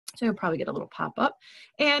So you'll probably get a little pop-up.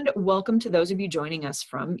 And welcome to those of you joining us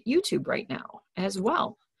from YouTube right now as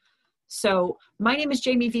well. So my name is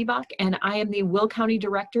Jamie Vibach, and I am the Will County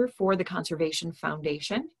Director for the Conservation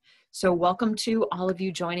Foundation. So welcome to all of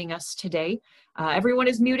you joining us today. Everyone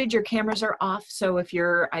is muted, your cameras are off. So if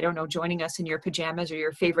you're, I don't know, joining us in your pajamas or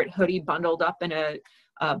your favorite hoodie bundled up in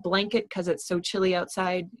a blanket because it's so chilly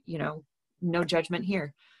outside, you know, no judgment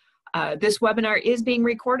here. This webinar is being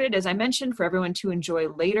recorded, as I mentioned, for everyone to enjoy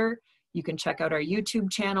later. You can check out our YouTube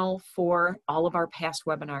channel for all of our past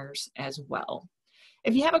webinars as well.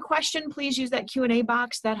 If you have a question, please use that Q&A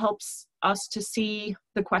box. That helps us to see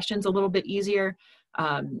the questions a little bit easier.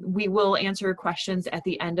 We will answer questions at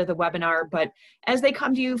the end of the webinar, but as they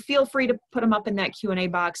come to you, feel free to put them up in that Q&A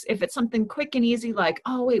box. If it's something quick and easy, like,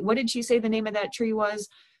 oh wait, what did she say the name of that tree was?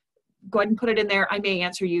 Go ahead and put it in there. I may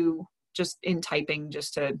answer you just in typing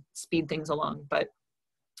just to speed things along, but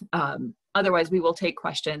otherwise we will take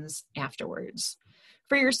questions afterwards.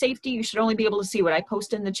 For your safety, you should only be able to see what I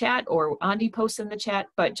post in the chat or Andi posts in the chat,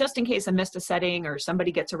 but just in case I missed a setting or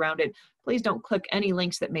somebody gets around it, please don't click any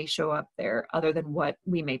links that may show up there other than what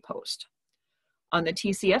we may post. On the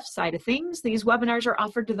TCF side of things, these webinars are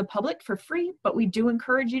offered to the public for free, but we do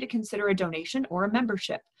encourage you to consider a donation or a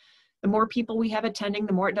membership. The more people we have attending,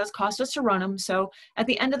 the more it does cost us to run them. So at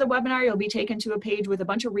the end of the webinar, you'll be taken to a page with a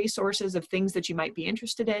bunch of resources of things that you might be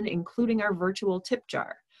interested in, including our virtual tip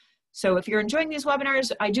jar. So if you're enjoying these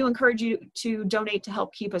webinars, I do encourage you to donate to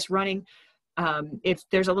help keep us running. If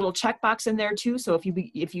there's a little checkbox in there too, so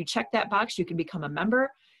if you check that box, you can become a member,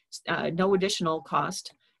 no additional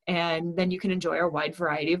cost, and then you can enjoy our wide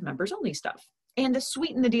variety of members only stuff. And to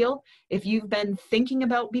sweeten the deal, if you've been thinking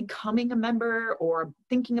about becoming a member or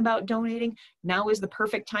thinking about donating, now is the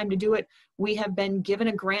perfect time to do it. We have been given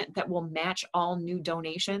a grant that will match all new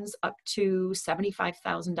donations up to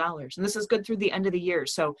 $75,000. And this is good through the end of the year.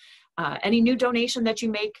 So any new donation that you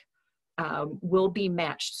make will be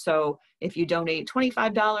matched. So if you donate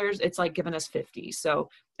 $25, it's like giving us 50. So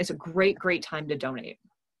it's a great, great time to donate.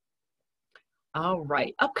 All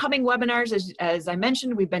right, upcoming webinars, as I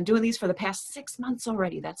mentioned, we've been doing these for the past 6 months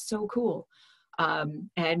already. That's so cool.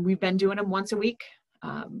 And we've been doing them once a week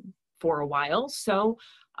for a while. So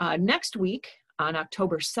next week on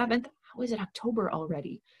October 7th, how is it October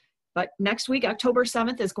already? But next week, October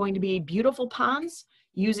 7th, is going to be Beautiful Ponds,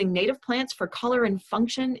 Using Native Plants for Color and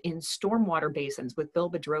Function in Stormwater Basins with Bill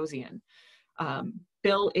Bedrosian.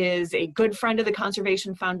 Bill is a good friend of the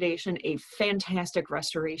Conservation Foundation, a fantastic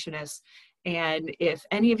restorationist. And if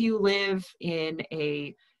any of you live in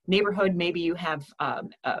a neighborhood, maybe you have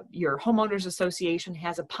your homeowners association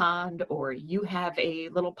has a pond, or you have a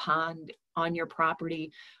little pond on your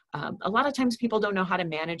property, a lot of times people don't know how to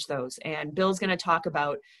manage those. And Bill's going to talk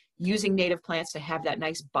about using native plants to have that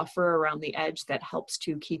nice buffer around the edge that helps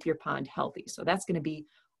to keep your pond healthy. So that's going to be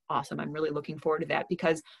awesome. I'm really looking forward to that,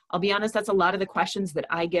 because I'll be honest, that's a lot of the questions that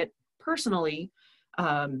I get personally,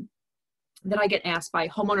 that I get asked by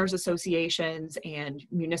homeowners associations and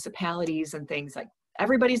municipalities and things. Like,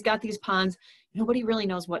 everybody's got these ponds, nobody really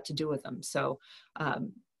knows what to do with them. So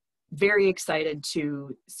very excited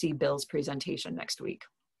to see Bill's presentation next week.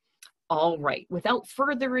 All right, without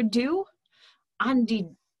further ado, Andi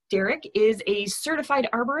Dierich is a certified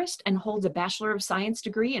arborist and holds a Bachelor of Science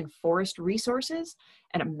degree in Forest Resources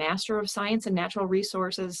and a Master of Science in Natural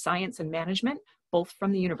Resources, Science and Management, both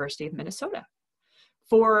from the University of Minnesota.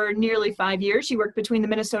 For nearly 5 years, she worked between the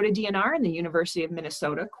Minnesota DNR and the University of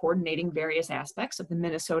Minnesota, coordinating various aspects of the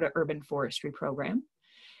Minnesota Urban Forestry Program.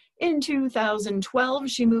 In 2012,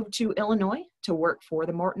 she moved to Illinois to work for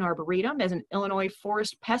the Morton Arboretum as an Illinois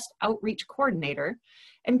Forest Pest Outreach Coordinator,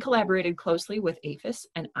 and collaborated closely with APHIS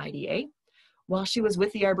and IDA. While she was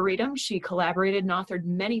with the Arboretum, she collaborated and authored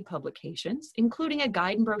many publications, including a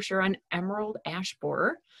guide and brochure on emerald ash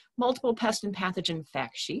borer, multiple pest and pathogen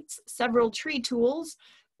fact sheets, several tree tools,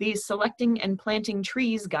 the Selecting and Planting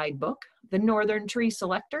Trees Guidebook, the Northern Tree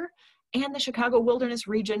Selector, and the Chicago Wilderness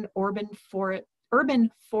Region Urban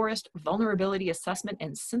Forest Vulnerability Assessment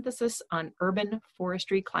and Synthesis on Urban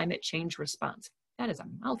Forestry Climate Change Response. That is a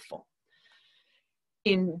mouthful.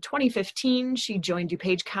 In 2015, she joined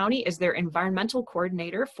DuPage County as their environmental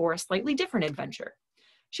coordinator for a slightly different adventure.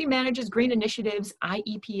 She manages green initiatives,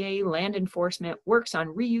 IEPA, land enforcement, works on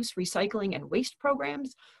reuse, recycling, and waste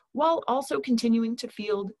programs, while also continuing to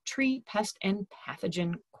field tree, pest, and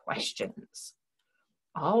pathogen questions.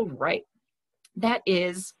 All right, that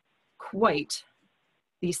is quite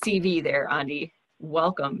the CV there, Andi.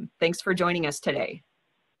 Welcome. Thanks for joining us today.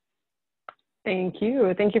 Thank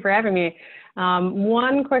you. Thank you for having me.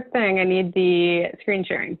 One quick thing, I need the screen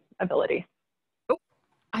sharing ability. Oh,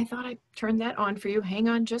 I thought I turned that on for you. Hang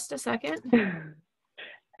on just a second.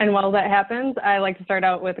 And while that happens, I like to start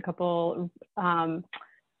out with a couple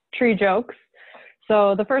tree jokes.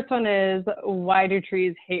 So the first one is, why do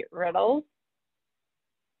trees hate riddles?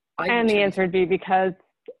 And the answer would be because,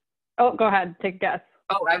 oh, go ahead, take a guess.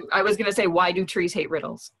 Oh, I was going to say, why do trees hate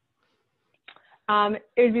riddles? It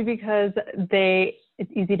would be because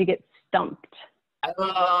it's easy to get stumped.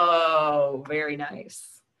 Oh, very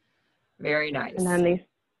nice. Very nice. And then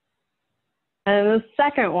the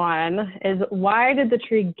second one is, why did the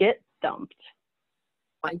tree get stumped?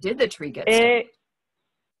 Why did the tree get stumped?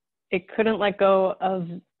 It couldn't let go of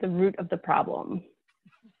the root of the problem.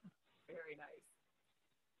 Very nice.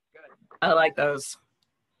 Good. I like those.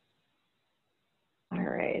 All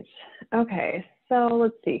right. Okay. So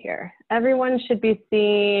let's see here. Everyone should be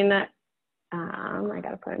seeing, I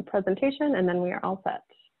got to put in presentation and then we are all set.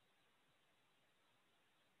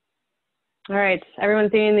 All right. Everyone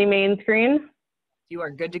seeing the main screen? You are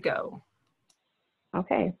good to go.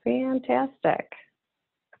 Okay. Fantastic.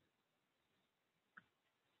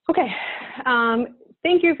 Okay.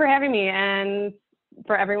 Thank you for having me and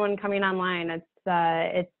for everyone coming online.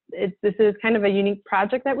 This is kind of a unique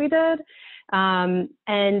project that we did.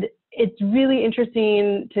 And it's really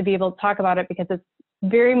interesting to be able to talk about it because it's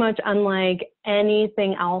very much unlike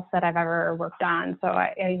anything else that I've ever worked on. So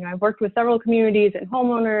I've worked with several communities and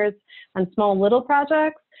homeowners on small little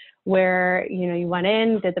projects where, you went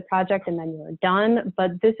in, did the project, and then you were done.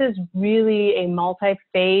 But this is really a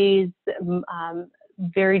multi-phase,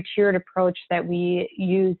 very tiered approach that we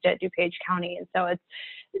used at DuPage County. And so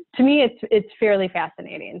to me, it's fairly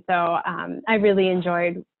fascinating. So I really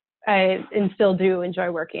enjoyed, and still do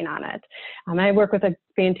enjoy working on it. I work with a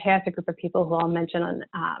fantastic group of people who I'll mention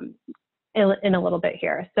in a little bit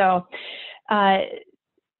here. So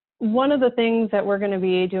one of the things that we're going to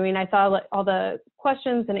be doing, I saw all the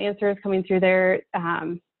questions and answers coming through there.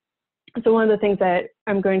 So one of the things that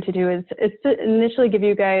I'm going to do is to initially give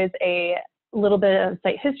you guys a little bit of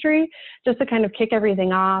site history, just to kind of kick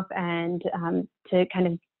everything off and to kind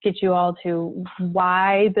of get you all to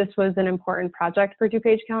why this was an important project for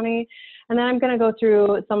DuPage County. And then I'm going to go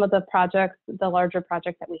through some of the projects, the larger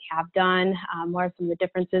projects that we have done, what are some of the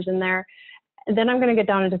differences in there. And then I'm going to get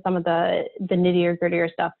down into some of the nittier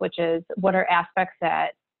grittier stuff, which is what are aspects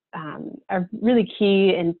that are really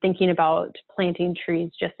key in thinking about planting trees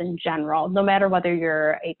just in general, no matter whether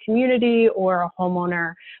you're a community or a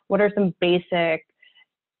homeowner. What are some basic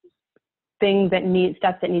steps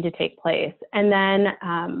that need to take place? And then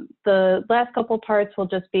the last couple parts will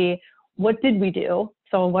just be, what did we do?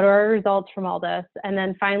 So what are our results from all this? And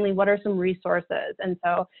then finally, what are some resources? And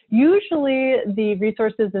so usually the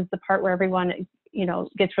resources is the part where everyone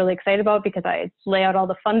gets really excited about, because I lay out all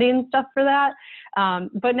the funding stuff for that.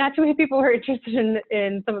 But not too many people are interested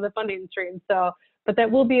in some of the funding streams. So, but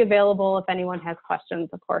that will be available if anyone has questions,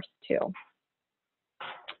 of course, too.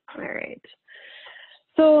 All right.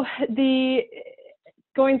 So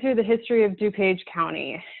going through the history of DuPage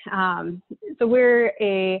County. So we're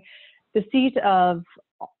the seat of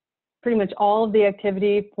pretty much all of the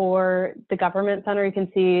activity for the government center. You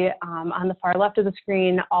can see on the far left of the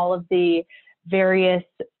screen all of the various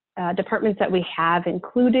departments that we have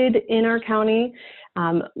included in our county.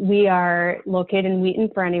 We are located in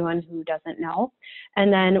Wheaton, for anyone who doesn't know.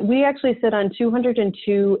 And then we actually sit on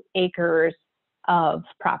 202 acres of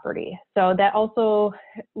property. So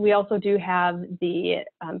we also do have the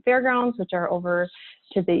fairgrounds, which are over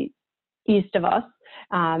to the east of us.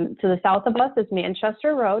 To the south of us is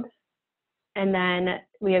Manchester Road. And then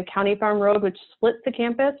we have County Farm Road, which splits the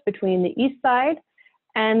campus between the east side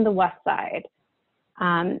and the west side.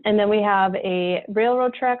 And then we have a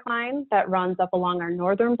railroad track line that runs up along our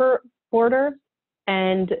northern border.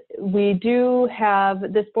 And we do have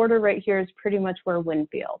this border right here is pretty much where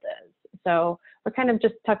Winfield is. So we're kind of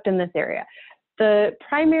just tucked in this area. The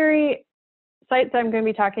primary sites I'm going to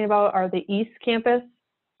be talking about are the east campus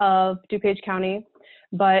of DuPage County,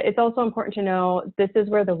 but it's also important to know this is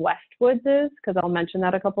where the Westwoods is, because I'll mention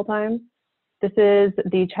that a couple times. This is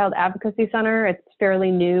the Child Advocacy Center. It's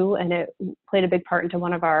fairly new, and it played a big part into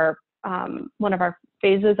one of our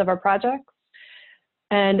phases of our projects.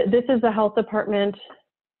 And this is the health department.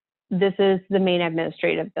 This is the main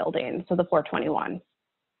administrative building, so the 421.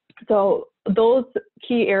 So those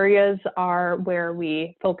key areas are where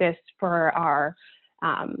we focus for our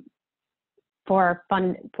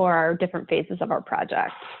different phases of our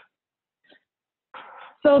project.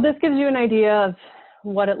 So this gives you an idea of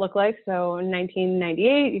what it looked like. So in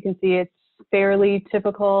 1998, you can see it's fairly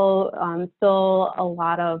typical, still a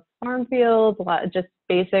lot of farm fields, a lot of just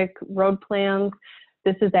basic road plans.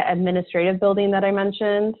 this is the administrative building that I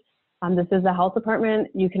mentioned. This is the health department.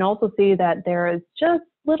 You can also see that there is just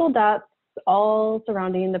little dots all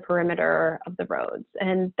surrounding the perimeter of the roads.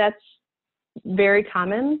 And that's very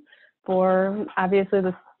common for obviously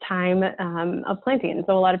this time of planting.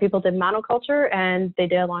 So a lot of people did monoculture and they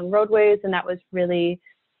did along roadways, and that was really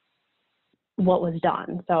what was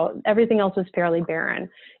done. So everything else was fairly barren.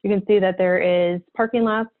 You can see that there is parking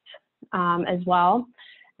lots as well.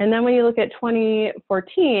 And then when you look at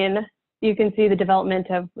 2014, you can see the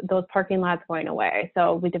development of those parking lots going away.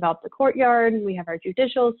 So we developed the courtyard, we have our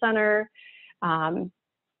judicial center.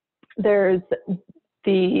 There's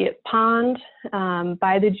the pond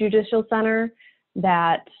by the judicial center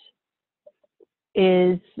that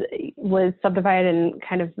was subdivided and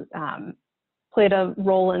kind of played a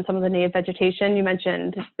role in some of the native vegetation. You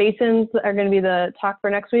mentioned basins are going to be the talk for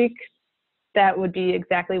next week. That would be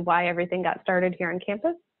exactly why everything got started here on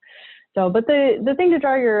campus. So, but the thing to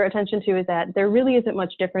draw your attention to is that there really isn't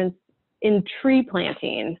much difference in tree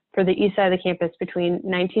planting for the east side of the campus between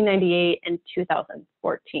 1998 and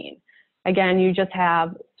 2014. Again, you just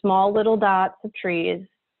have small little dots of trees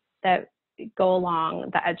that go along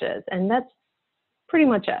the edges, and that's pretty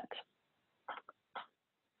much it.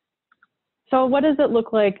 So what does it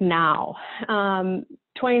look like now?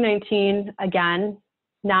 2019, again,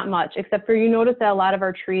 not much, except for you notice that a lot of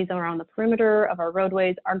our trees around the perimeter of our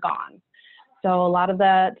roadways are gone. So a lot of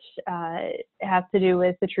that has to do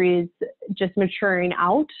with the trees just maturing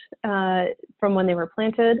out from when they were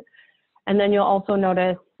planted. And then you'll also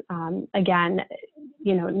notice, again,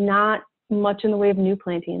 not much in the way of new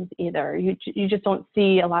plantings either. You just don't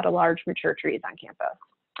see a lot of large mature trees on campus.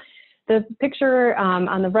 The picture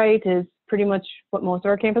on the right is pretty much what most of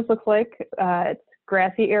our campus looks like. It's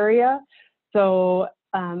grassy area. So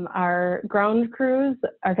our ground crews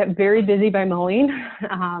are kept very busy by mowing.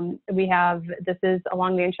 This is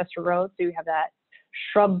along Manchester Road, so you have that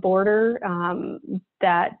shrub border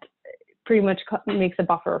that pretty much makes a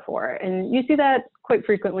buffer for it. And you see that quite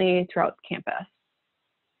frequently throughout campus.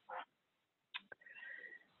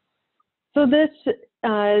 So this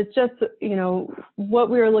is just, what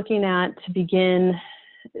we were looking at to begin,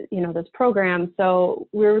 this program. So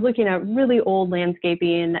we were looking at really old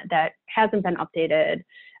landscaping that hasn't been updated,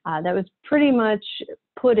 that was pretty much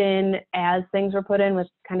put in as things were put in, was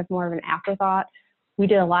kind of more of an afterthought. We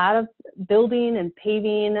did a lot of building and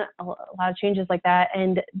paving, a lot of changes like that.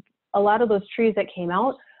 And a lot of those trees that came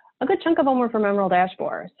out, a good chunk of them were from emerald ash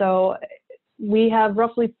borer. So we have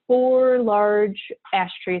roughly 4 large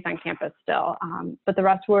ash trees on campus still, but the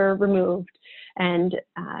rest were removed and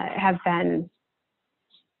have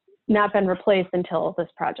not been replaced until this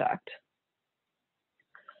project.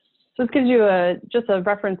 So this gives you just a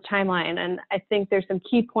reference timeline, and I think there's some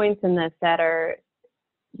key points in this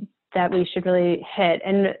that we should really hit.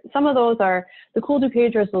 And some of those are the Cool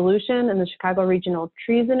DuPage Resolution and the Chicago Regional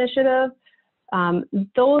Trees Initiative.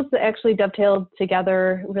 Those actually dovetailed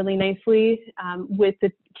together really nicely with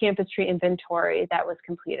the campus tree inventory that was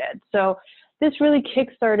completed. So this really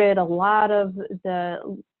kickstarted a lot of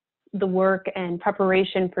the work and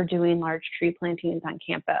preparation for doing large tree plantings on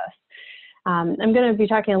campus. I'm going to be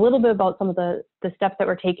talking a little bit about some of the steps that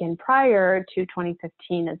were taken prior to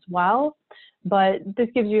 2015 as well, but this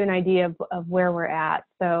gives you an idea of where we're at.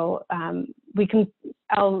 So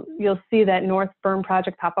you'll see that North Berm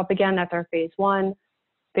project pop up again. That's our phase 1.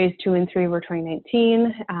 Phase 2 and 3 were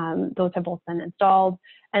 2019. Those have both been installed.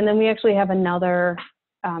 And then we actually have another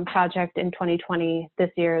project in 2020 this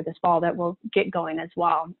fall that will get going as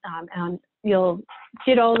well. And you'll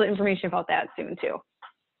get all the information about that soon too.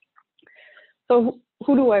 So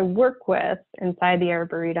who do I work with inside the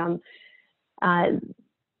Arboretum?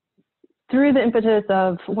 Through the impetus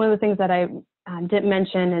of one of the things that I didn't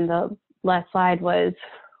mention in the last slide was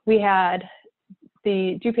we had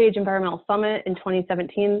the DuPage Environmental Summit in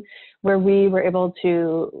 2017, where we were able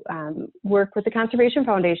to work with the Conservation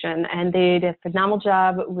Foundation, and they did a phenomenal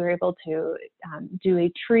job. We were able to do a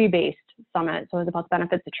tree-based summit, so it was about the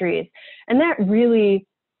benefits of trees. And that really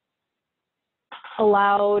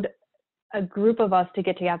allowed a group of us to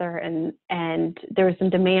get together, and there was some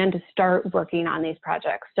demand to start working on these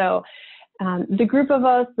projects. So the group of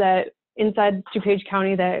us that inside DuPage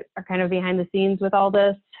County that are kind of behind the scenes with all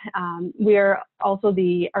this, we are also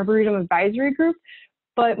the Arboretum Advisory Group,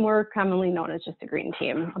 but more commonly known as just a green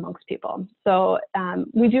team amongst people. So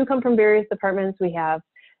we do come from various departments. We have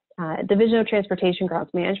Division of Transportation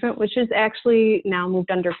Grounds Management, which is actually now moved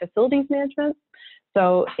under Facilities Management.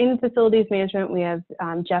 So in Facilities Management, we have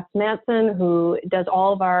Jeff Matson, who does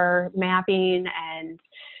all of our mapping and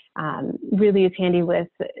really is handy with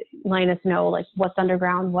letting us know like what's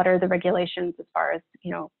underground, what are the regulations as far as,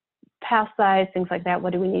 path size, things like that.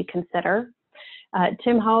 What do we need to consider?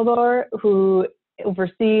 Tim Halbor, who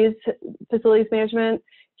oversees facilities management,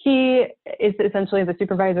 he is essentially the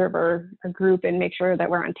supervisor of our group and make sure that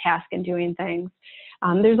we're on task and doing things.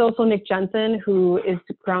 There's also Nick Jensen, who is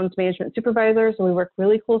grounds management supervisor, so we work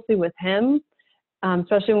really closely with him,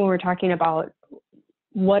 especially when we're talking about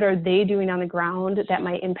what are they doing on the ground that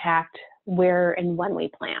might impact where and when we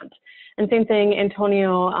plant. And same thing,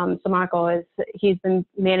 Antonio Samaco, he's been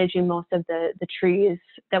managing most of the trees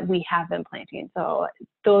that we have been planting. So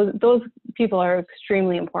those people are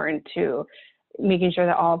extremely important to making sure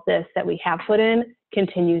that all of this that we have put in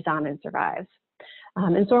continues on and survives.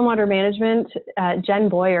 In stormwater management, Jen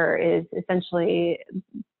Boyer is essentially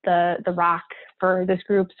the rock for this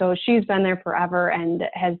group. So she's been there forever and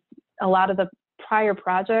has a lot of the prior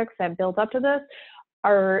projects that built up to this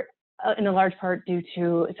are in a large part due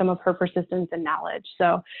to some of her persistence and knowledge.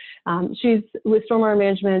 So she's with stormwater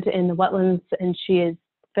management in the wetlands, and she is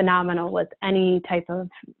phenomenal with any type of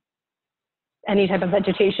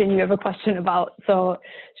vegetation you have a question about. So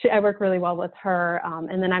I work really well with her.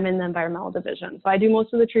 And then I'm in the environmental division. So I do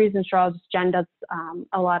most of the trees and shrubs. Jen does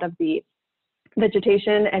a lot of the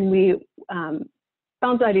vegetation, and we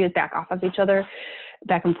bounce ideas back off of each other,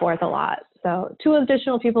 back and forth a lot. So two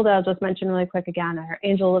additional people that I'll just mention really quick again are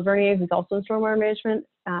Angela Lavernier, who's also in stormwater management,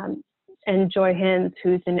 and Joy Hinds,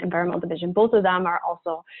 who's in environmental division. Both of them are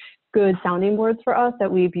also good sounding boards for us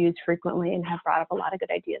that we've used frequently and have brought up a lot of good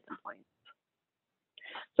ideas and points.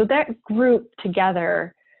 So that group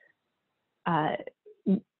together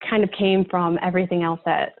kind of came from everything else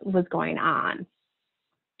that was going on.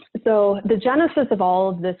 So the genesis of all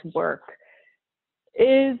of this work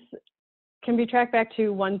can be tracked back to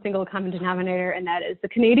one single common denominator, and that is the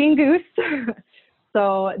Canadian goose.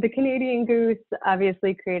 So the Canadian goose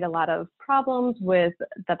obviously create a lot of problems with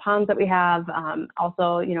the ponds that we have,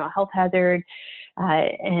 also, a health hazard.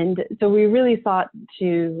 And so we really sought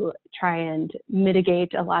to try and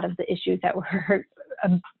mitigate a lot of the issues that were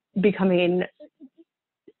becoming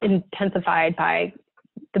intensified by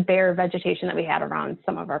the bare vegetation that we had around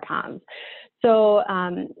some of our ponds. So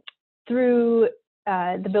through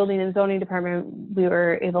the building and zoning department, we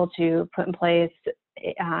were able to put in place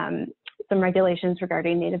some regulations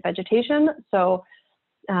regarding native vegetation. So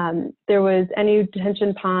there was any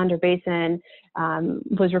detention pond or basin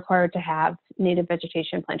was required to have native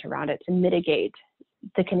vegetation planted around it to mitigate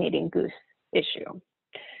the Canadian goose issue.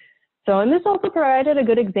 So, and this also provided a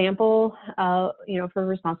good example, for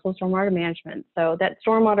responsible stormwater management. So that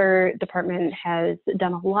stormwater department has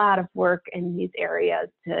done a lot of work in these areas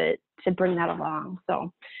to bring that along.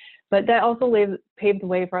 So, but that also paved the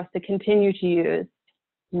way for us to continue to use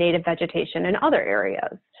native vegetation in other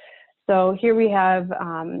areas. So here we have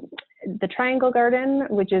the Triangle Garden,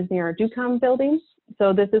 which is near our DuCom building.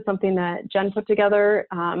 So this is something that Jen put together.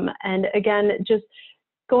 And again, just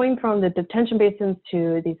going from the detention basins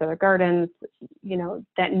to these other gardens,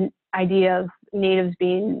 that idea of natives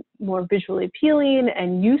being more visually appealing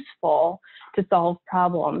and useful to solve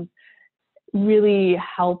problems really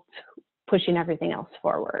helped pushing everything else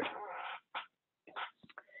forward.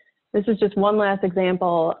 This is just one last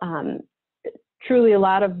example. Truly, a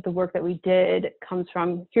lot of the work that we did comes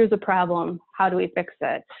from, here's a problem, how do we fix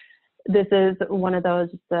it? This is one of those,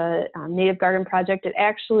 the Native Garden Project. It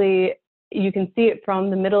actually, you can see it from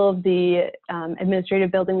the middle of the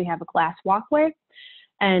administrative building. We have a glass walkway,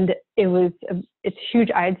 and it's a huge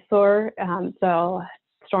eyesore. So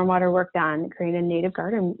stormwater worked on creating a native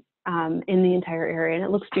garden in the entire area, and it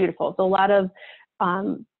looks beautiful. So a lot of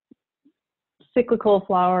cyclical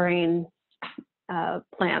flowering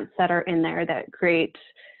plants that are in there that create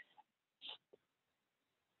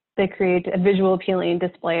a visual appealing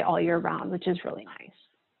display all year round, which is really nice.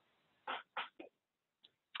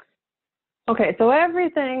 Okay, so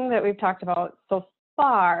everything that we've talked about so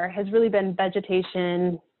far has really been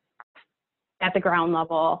vegetation at the ground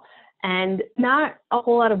level, and not a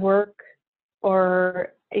whole lot of work or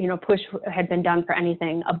push had been done for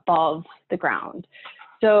anything above the ground.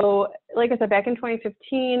 So like I said, back in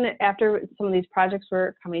 2015, after some of these projects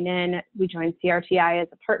were coming in, we joined CRTI as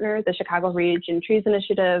a partner, the Chicago Region Trees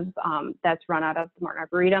Initiative that's run out of the Martin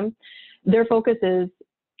Arboretum. Their focus is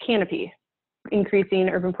canopy, increasing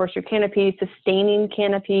urban forestry canopy, sustaining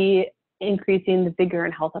canopy, increasing the vigor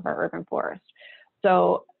and health of our urban forest.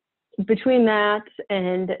 So between that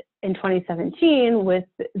and in 2017, with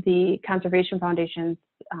the Conservation Foundation's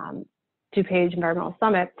DuPage Environmental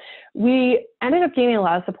Summit, we ended up gaining a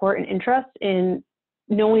lot of support and interest in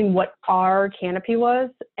knowing what our canopy was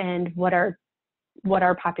and what our what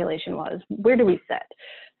our population was. Where do we sit?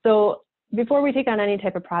 So before we take on any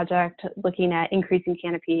type of project looking at increasing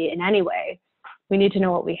canopy in any way, we need to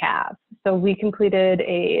know what we have. So we completed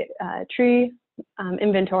a tree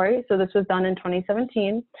inventory. So this was done in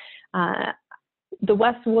 2017. The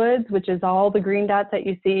West Woods, which is all the green dots that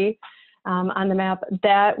you see on the map,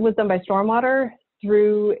 that was done by Stormwater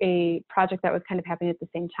through a project that was kind of happening at the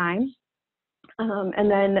same time.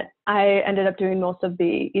 And then I ended up doing most of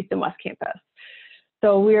the East and West campus.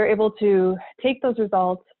 So we were able to take those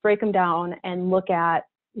results, break them down, and look at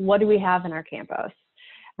what do we have in our campus.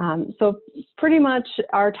 So pretty much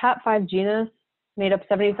our top 5 genus made up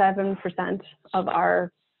 77% of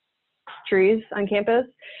our trees on campus.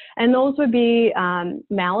 And those would be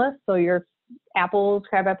Malus, so your apples,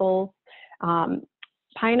 crab apples,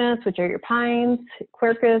 Pinus, which are your pines,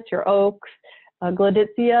 Quercus, your oaks,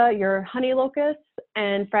 Gladitsia, your honey locust,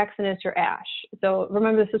 and Fraxinus, your ash. So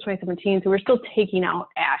remember, this is 2017, so we're still taking out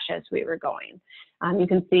ash as we were going. You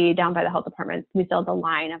can see down by the health department, we still have the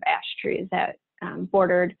line of ash trees that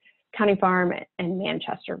bordered County Farm and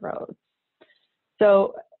Manchester Road.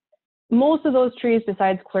 So most of those trees,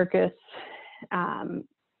 besides Quercus,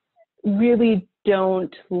 really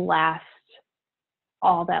don't last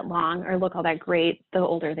all that long or look all that great the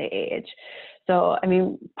older they age. So, I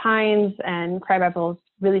mean, pines and crabapples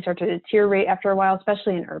really start to deteriorate after a while,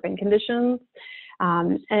 especially in urban conditions.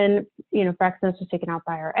 And, you know, Fraxinus was taken out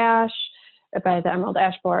by our ash, by the emerald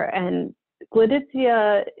ash borer, and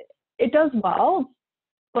Gladitsia, it does well,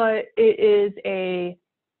 but it is a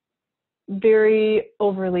very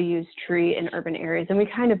overly used tree in urban areas. And we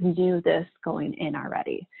kind of knew this going in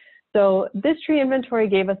already. So this tree inventory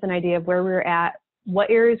gave us an idea of where we were at, what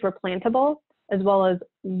areas were plantable, as well as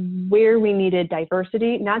where we needed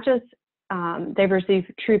diversity, not just diversity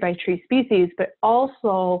tree by tree species, but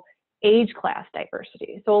also age class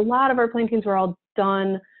diversity. So a lot of our plantings were all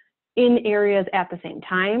done in areas at the same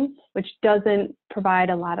time, which doesn't provide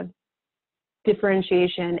a lot of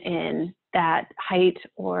differentiation in that height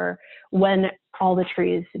or when all the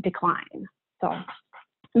trees decline. So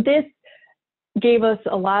this gave us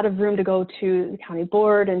a lot of room to go to the county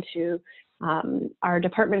board and to our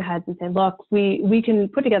department heads and say, look, we can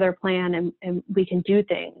put together a plan and we can do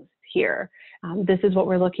things here. This is what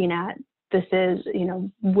we're looking at. This is, you know,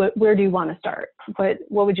 where do you want to start?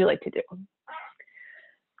 What would you like to do?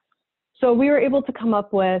 So we were able to come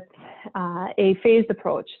up with a phased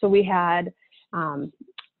approach. So we had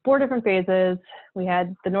 4 different phases. We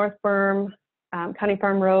had the North Berm, County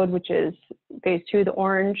Farm Road, which is phase 2, the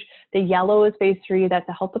orange. The yellow is phase 3, that's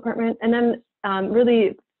the health department. And then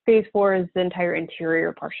really phase 4 is the entire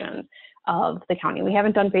interior portion of the county. We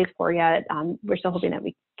haven't done phase 4 yet. We're still hoping that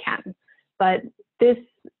we can. But this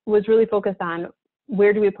was really focused on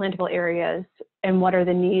where do we have plantable areas and what are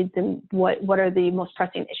the needs and what are the most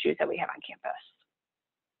pressing issues that we have on campus.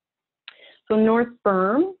 So North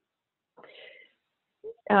Berm,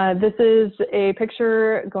 this is a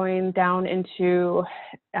picture going down into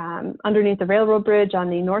underneath the railroad bridge on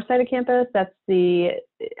the north side of campus. That's the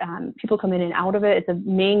people come in and out of it. It's a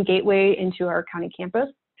main gateway into our county campus.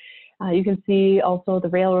 You can see also the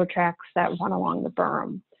railroad tracks that run along the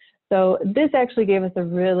berm. So this actually gave us a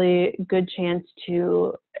really good chance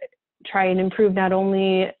to try and improve not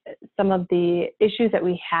only some of the issues that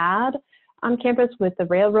we had on campus with the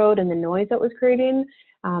railroad and the noise that was creating,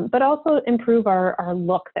 but also improve our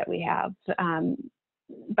look that we have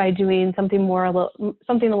by doing something a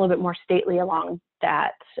little bit more stately along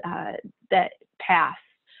that path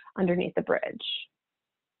underneath the bridge.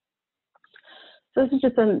 So this is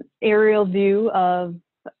just an aerial view of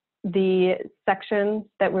the section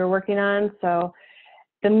that we're working on. So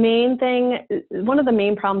the main thing, one of the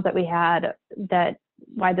main problems that we had, that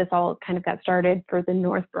why this all kind of got started for the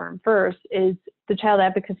North Berm first, is the Child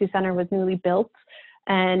Advocacy Center was newly built,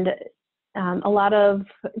 and a lot of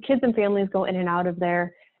kids and families go in and out of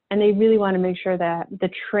there, and they really want to make sure that the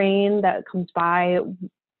train that comes by,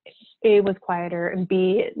 A, was quieter, and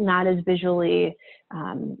B, not as visually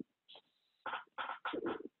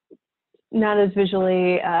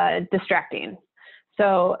distracting.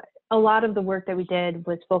 So a lot of the work that we did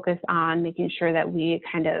was focused on making sure that we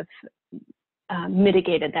kind of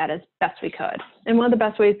mitigated that as best we could. And one of the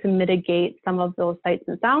best ways to mitigate some of those sights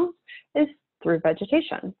and sounds is through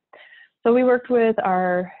vegetation. So we worked with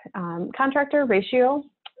our contractor, Ratio,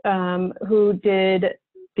 who did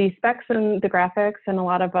the specs and the graphics and a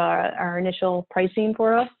lot of our initial pricing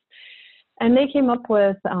for us. And they came up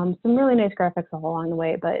with some really nice graphics all along the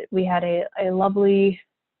way, but we had a lovely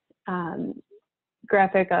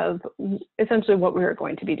graphic of essentially what we were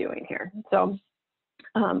going to be doing here. So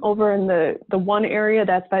Over in the one area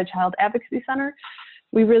that's by Child Advocacy Center,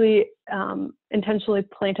 we really intentionally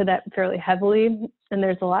planted that fairly heavily, and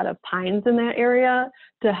there's a lot of pines in that area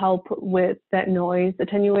to help with that noise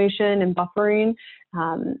attenuation and buffering,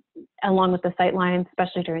 along with the sight lines,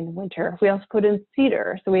 especially during the winter. We also put in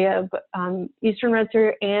cedar, so we have eastern red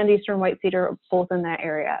cedar and eastern white cedar both in that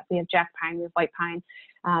area. We have jack pine, we have white pine.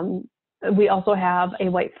 We also have a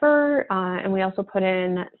white fir, and we also put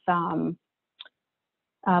in some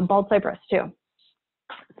bald cypress too.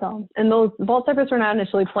 So, and those bald cypress were not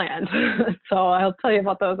initially planned. So I'll tell you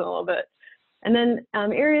about those in a little bit. And then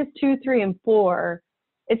areas 2, 3, and 4,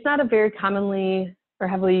 it's not a very commonly or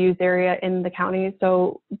heavily used area in the county.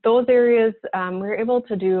 So those areas, we were able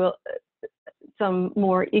to do some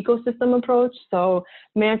more ecosystem approach. So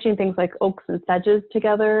matching things like oaks and sedges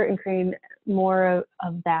together and creating more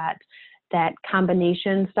of that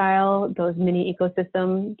combination style, those mini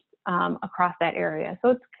ecosystems across that area.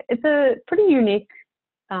 So it's a pretty unique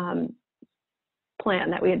plan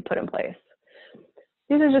that we had put in place.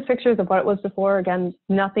 These are just pictures of what it was before. Again,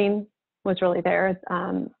 nothing was really there.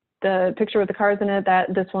 The picture with the cars in it,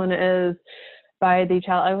 this one is by the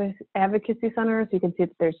Child Advocacy Center. So you can see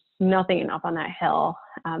that there's nothing up on that hill.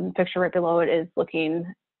 The picture right below it is looking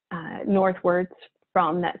northwards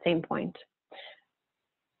from that same point.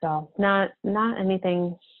 So not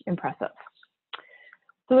anything impressive.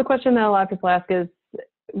 So the question that a lot of people ask is,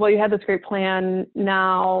 well, you had this great plan,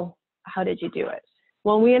 now how did you do it?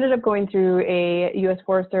 Well, we ended up going through a U.S.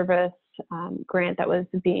 Forest Service grant that was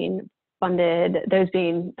being funded, that was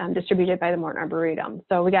being distributed by the Morton Arboretum.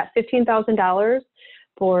 So we got $15,000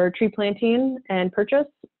 for tree planting and purchase,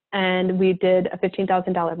 and we did a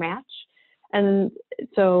 $15,000 match. And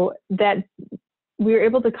so that we were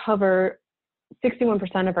able to cover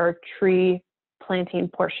 61% of our tree planting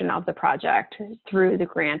portion of the project through the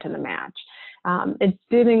grant and the match. It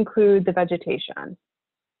did include the vegetation,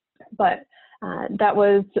 but that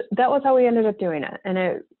was how we ended up doing it, and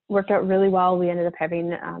it worked out really well. We ended up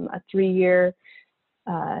having a 3-year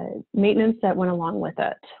maintenance that went along with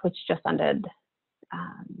it, which just ended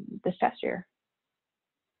this past year.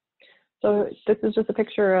 So this is just a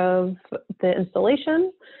picture of the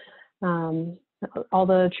installation. All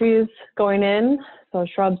the trees going in, so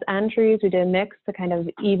shrubs and trees. We did a mix to kind of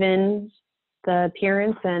even the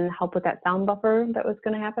appearance and help with that sound buffer that was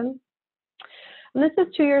going to happen. And this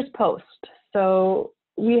is 2 years post. So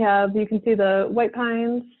we have, you can see the white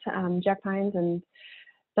pines, jack pines, and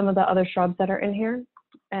some of the other shrubs that are in here.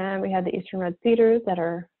 And we had the eastern red cedars that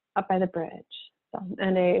are up by the bridge. So,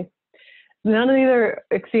 and none of these are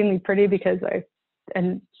extremely pretty because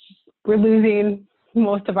we're losing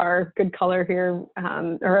most of our good color here,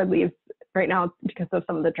 or our leaves right now because of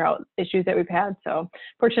some of the drought issues that we've had. So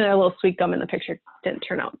fortunately, a little sweet gum in the picture didn't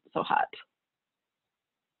turn out so hot,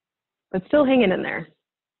 but still hanging in there.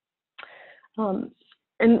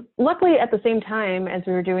 And luckily, at the same time as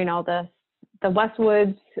we were doing all this, the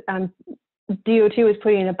Westwoods DOT was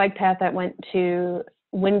putting a bike path that went to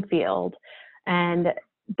Winfield, and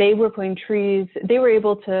they were putting trees. They were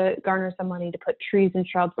able to garner some money to put trees and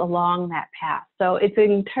shrubs along that path. So it's an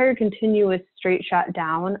entire continuous straight shot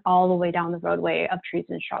down all the way down the roadway of trees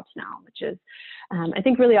and shrubs now, which is, I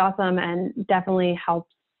think, really awesome and definitely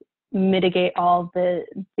helps mitigate all the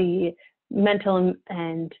mental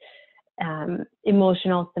and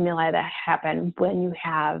emotional stimuli that happen when you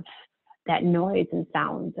have that noise and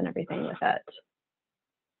sounds and everything with it.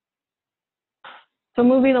 So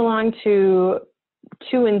moving along to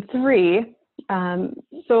 2 and 3.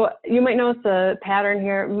 So you might notice the pattern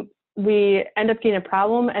here. We end up getting a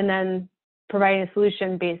problem and then providing a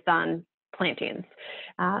solution based on plantings.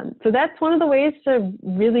 So that's one of the ways to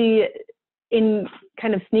really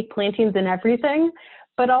kind of sneak plantings in everything,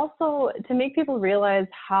 but also to make people realize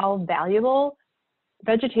how valuable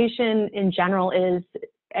vegetation in general is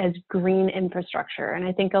as green infrastructure. And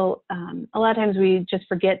I think a lot of times we just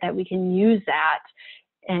forget that we can use that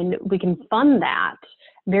and we can fund that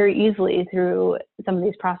very easily through some of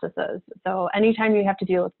these processes. So anytime you have to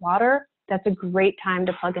deal with water, that's a great time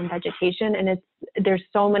to plug in vegetation. And there's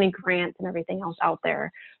so many grants and everything else out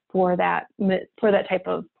there for that type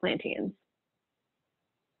of plantings.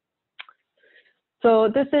 So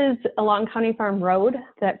this is along County Farm Road,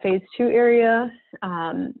 that phase 2 area.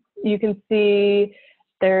 You can see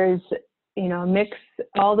there's, a mix,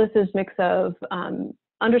 all this is mix of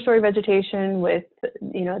understory vegetation with,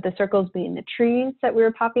 the circles being the trees that we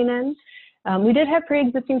were popping in. We did have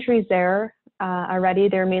pre-existing trees there already.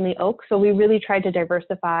 They're mainly oak. So we really tried to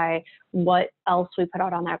diversify what else we put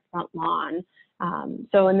out on that front lawn.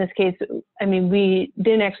 So in this case, I mean, we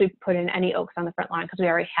didn't actually put in any oaks on the front lawn because we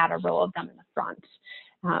already had a row of them in the front.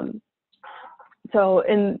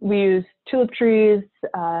 We used tulip trees,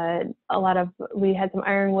 we had some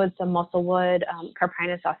ironwood, some musclewood,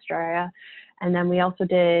 Carpinus australia, and then we also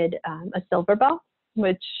did a silver bell,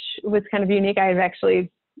 which was kind of unique. I've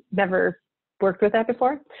actually never worked with that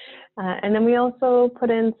before. And then we also put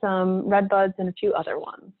in some red buds and a few other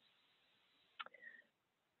ones.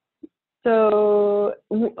 So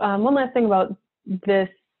one last thing about this,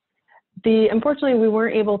 unfortunately we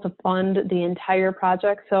weren't able to fund the entire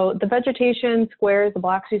project. So the vegetation squares, the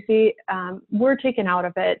blocks you see, were taken out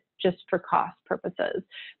of it just for cost purposes,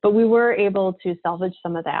 but we were able to salvage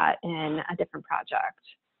some of that in a different project.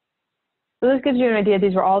 So this gives you an idea.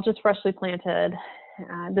 These were all just freshly planted.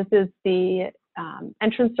 This is the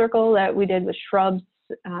entrance circle that we did with shrubs.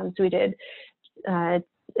 So we did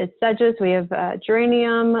it's sedges. We have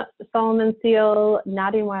geranium, Solomon seal,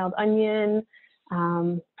 nodding wild onion,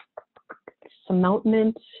 some mountain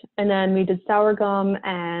mint, and then we did sour gum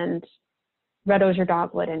and red osier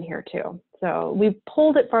dogwood in here too. So we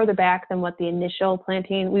pulled it farther back than what the initial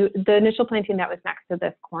planting, the initial planting that was next to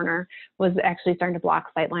this corner was actually starting to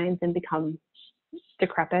block sight lines and become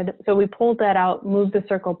decrepit. So we pulled that out, moved the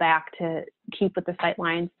circle back to keep with the sight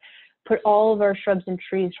lines, put all of our shrubs and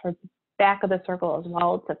trees towards the back of the circle as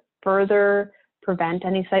well to further prevent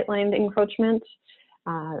any sightline encroachment,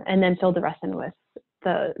 and then fill the rest in with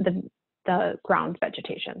the ground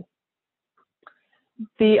vegetation.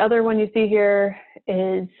 The other one you see here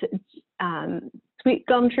is sweet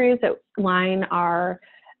gum trees that line our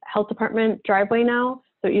health department driveway now.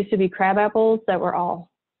 So it used to be crab apples that were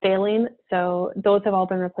all failing. So those have all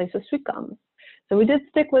been replaced with sweet gums. So we did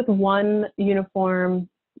stick with one uniform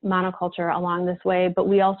monoculture along this way, but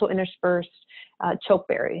we also interspersed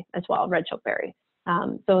chokeberry as well, red chokeberry.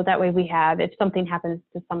 So that way we have, if something happens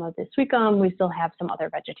to some of the sweet gum, we still have some other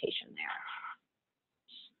vegetation there.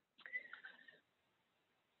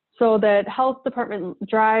 So that health department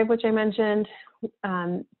drive, which I mentioned,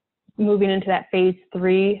 moving into that phase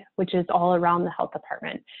 3, which is all around the health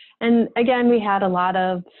department. And again, we had a lot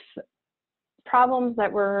of problems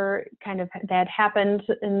that were that happened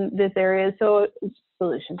in this area. So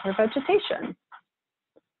solutions for vegetation.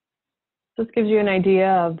 This gives you an idea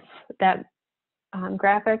of that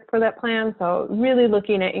graphic for that plan. So really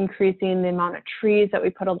looking at increasing the amount of trees that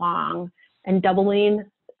we put along and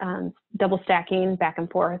double stacking back and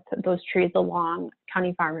forth those trees along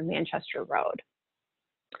County Farm and Manchester Road.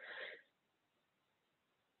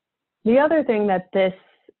 The other thing that this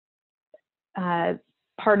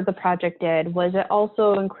part of the project did was it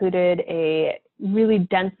also included a really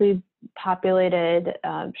densely populated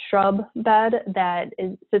shrub bed that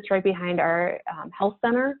sits right behind our health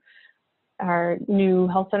center, our new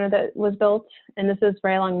health center that was built. And this is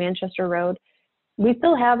right along Manchester Road. We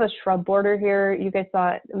still have a shrub border here. You guys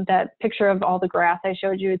saw that picture of all the grass I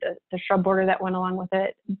showed you, the shrub border that went along with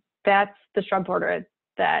it. That's the shrub border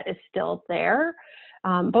that is still there.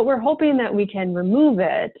 But we're hoping that we can remove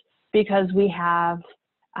it because we have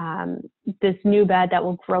this new bed that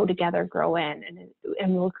will grow in,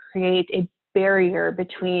 and will create a barrier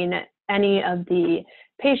between any of the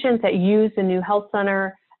patients that use the new health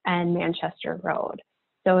center and Manchester Road.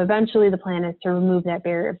 So eventually the plan is to remove that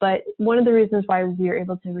barrier. But one of the reasons why we were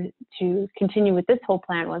able to continue with this whole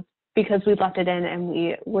plan was because we left it in and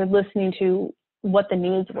we were listening to what the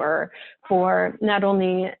needs were for not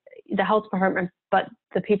only the health department, but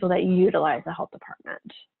the people that utilize the health department.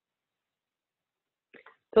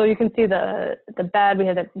 So you can see the bed, we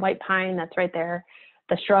have the white pine that's right there,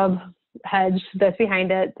 the shrub hedge that's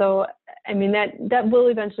behind it. So, I mean, that will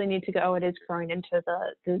eventually need to go. It is growing into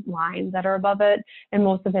the lines that are above it. And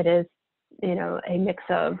most of it is, you know, a mix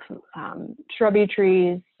of shrubby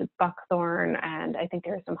trees, buckthorn, and I think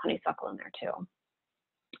there's some honeysuckle in there too.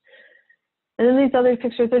 And then these other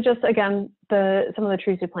pictures are just, again, some of the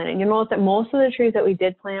trees we planted. You notice that most of the trees that we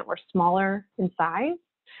did plant were smaller in size.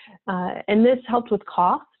 And this helped with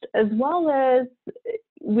cost, as well as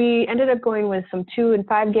we ended up going with some 2 and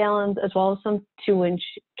 5 gallons, as well as some 2-inch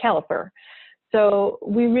caliper. So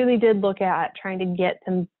we really did look at trying to get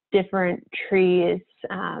some different trees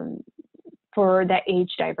for that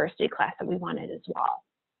age diversity class that we wanted as well.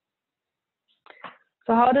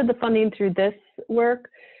 So how did the funding through this work?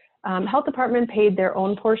 Health department paid their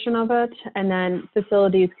own portion of it, and then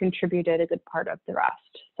facilities contributed a good part of the rest.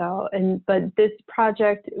 So, but this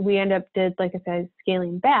project, we did, like I said,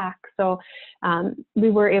 scaling back. So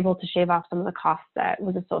we were able to shave off some of the costs that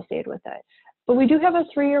was associated with it. But we do have a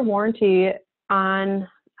 3-year warranty on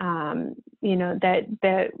you know,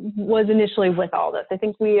 that was initially with all this. I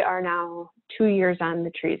think we are now 2 years on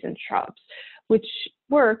the trees and shrubs, which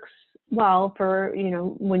works well for, you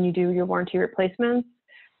know, when you do your warranty replacements.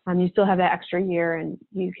 You still have that extra year, and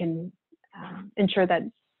you can ensure that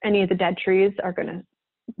any of the dead trees are going to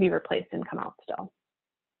be replaced and come out still.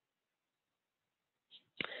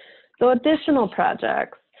 So additional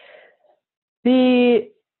projects. The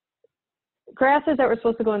grasses that were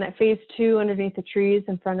supposed to go in that phase 2 underneath the trees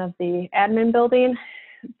in front of the admin building,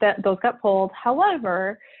 those got pulled.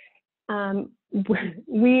 However,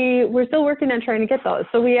 we're still working on trying to get those.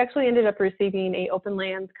 So we actually ended up receiving a Open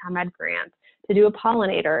Lands ComEd grant to do a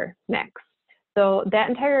pollinator mix. So that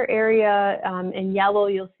entire area in yellow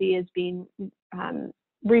you'll see is being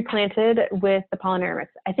replanted with the pollinator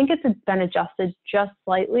mix. I think it's been adjusted just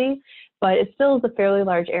slightly, but it still is a fairly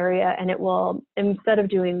large area, and it will, instead of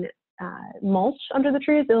doing mulch under the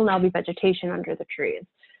trees, it'll now be vegetation under the trees.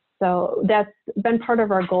 So that's been part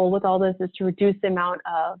of our goal with all this, is to reduce the amount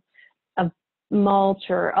of mulch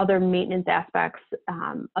or other maintenance aspects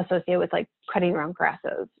associated with like cutting around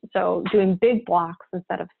grasses. So doing big blocks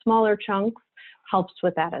instead of smaller chunks helps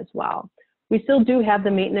with that as well. We still do have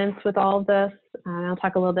the maintenance with all of this, and I'll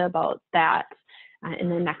talk a little bit about that in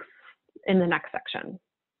the next section.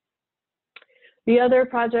 The other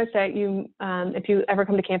project that you, if you ever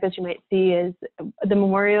come to campus, you might see is the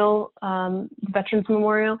memorial, Veterans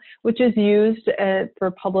Memorial, which is used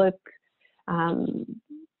for public,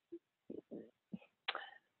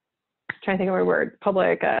 trying to think of my word,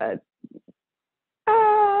 public,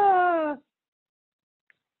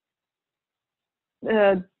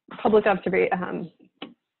 public observation,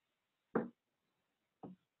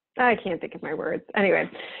 I can't think of my words. Anyway,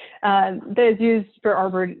 that is used for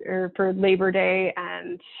for Labor Day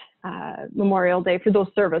and Memorial Day for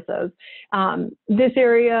those services. This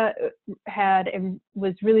area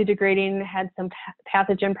was really degrading, had some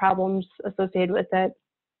pathogen problems associated with it.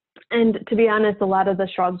 And to be honest, a lot of the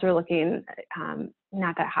shrubs were looking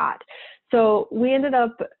not that hot. So we ended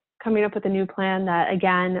up coming up with a new plan that,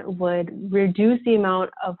 again, would reduce the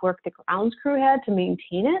amount of work the grounds crew had to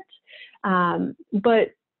maintain it,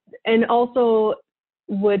 and also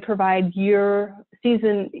would provide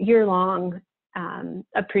year-long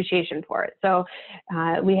appreciation for it. So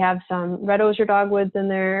we have some red osier dogwoods in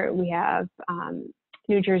there. We have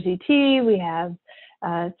New Jersey tea. We have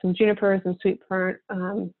some junipers and sweet fern.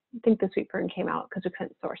 I think the sweet fern came out because we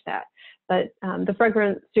couldn't source that, but the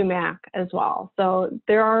fragrant sumac as well. So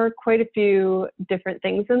there are quite a few different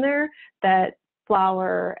things in there that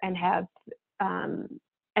flower and have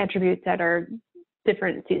attributes that are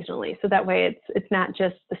different seasonally. So that way it's not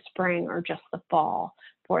just the spring or just the fall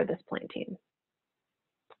for this planting.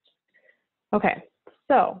 Okay,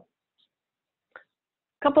 so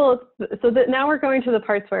now we're going to the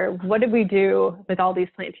parts where, what did we do with all these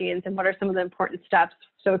plantings and what are some of the important steps?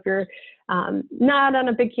 So if you're not on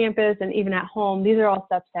a big campus and even at home, these are all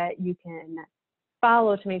steps that you can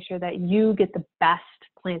follow to make sure that you get the best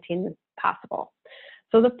planting possible.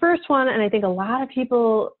 So the first one, and I think a lot of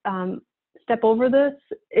people step over this,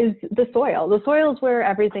 is the soil. The soil is where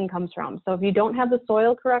everything comes from. So if you don't have the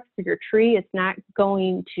soil correct for your tree, it's not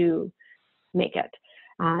going to make it.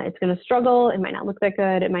 It's going to struggle. It might not look that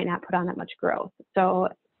good. It might not put on that much growth. So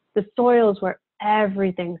the soil is where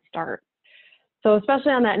everything starts. So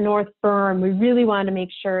especially on that north berm, we really wanted to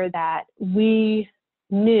make sure that we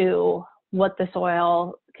knew what the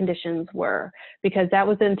soil conditions were, because that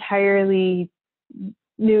was an entirely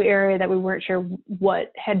new area that we weren't sure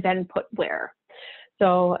what had been put where.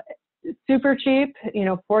 So super cheap, you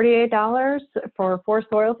know, $48 for 4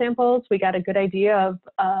 soil samples. We got a good idea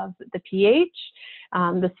of the pH,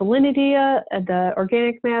 the salinity, the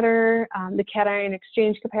organic matter, the cation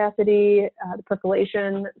exchange capacity, the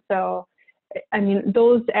percolation. So, I mean,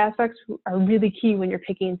 those aspects are really key when you're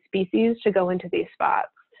picking species to go into these spots.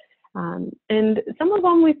 And some of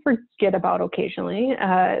them we forget about occasionally,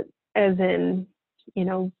 as in, you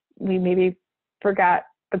know, we maybe forgot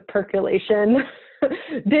the percolation.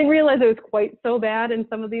 Didn't realize it was quite so bad in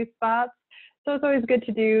some of these spots. So it's always good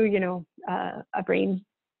to do, you know, a rain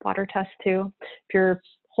water test too. If your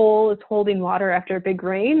hole is holding water after a big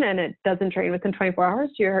rain and it doesn't drain within 24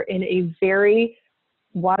 hours, you're in a very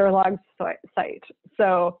waterlogged site.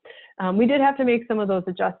 So we did have to make some of those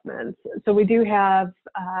adjustments. So we do have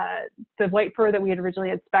the white fir that we had originally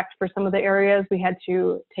had spec'd for some of the areas we had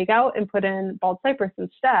to take out and put in bald cypress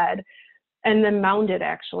instead, and then mound it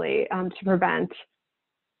actually to prevent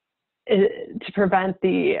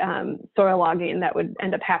the soil logging that would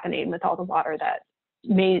end up happening with all the water that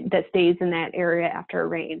stays in that area after a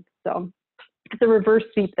rain. So it's a reverse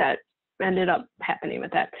sweep that ended up happening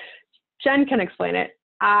with that. Jen can explain it.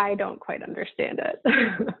 I don't quite understand it.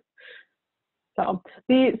 So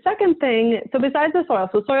the second thing, so besides the soil,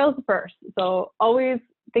 so soil is the first. So always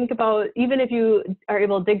think about, even if you are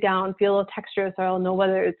able to dig down, feel the texture of soil, know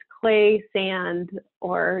whether it's clay, sand,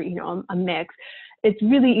 or, you know, a mix. It's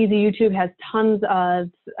really easy. YouTube has tons of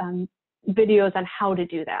videos on how to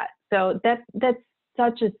do that. So that's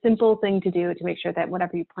such a simple thing to do to make sure that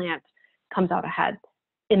whatever you plant comes out ahead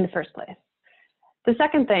in the first place. The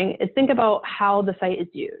second thing is think about how the site is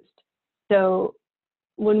used. So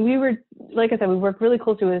when we were, like I said, we work really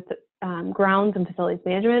closely with grounds and facilities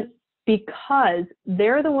management, because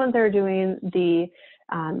they're the ones that are doing the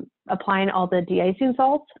applying all the de-icing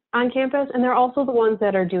salts on campus, and they're also the ones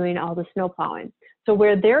that are doing all the snow plowing. So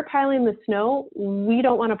where they're piling the snow, we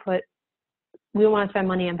don't want to spend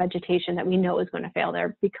money on vegetation that we know is going to fail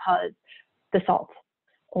there because the salt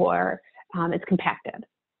or it's compacted.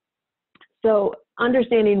 So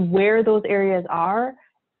understanding where those areas are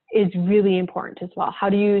is really important as well. How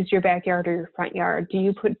to use your backyard or your front yard. Do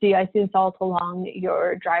you put de-icing salt along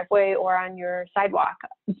your driveway or on your sidewalk?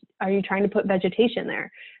 Are you trying to put vegetation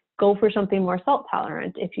there? Go for something more salt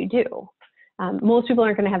tolerant if you do. Most people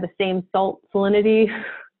aren't going to have the same salt salinity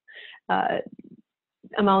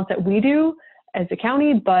amounts that we do as a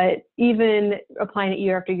county, but even applying it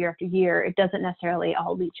year after year after year, it doesn't necessarily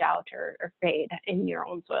all leach out or fade in your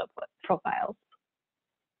own soil profiles.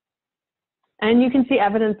 And you can see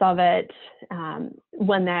evidence of it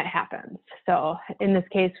when that happens. So in this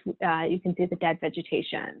case, you can see the dead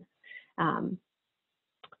vegetation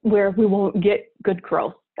where we won't get good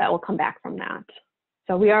growth that will come back from that.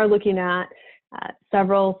 So we are looking at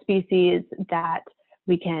several species that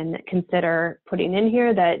we can consider putting in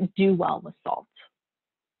here that do well with salt.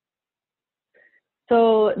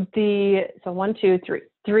 So one, two,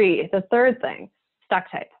 three, the third thing,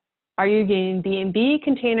 stock type. Are you getting B&B,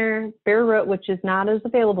 container, bare root, which is not as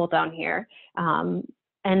available down here, and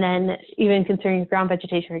then even considering ground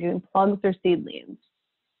vegetation, are you doing plugs or seedlings?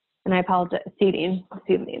 And I apologize,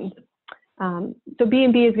 seedlings. So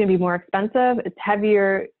B&B is going to be more expensive. It's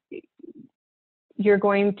heavier.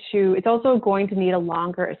 It's also going to need a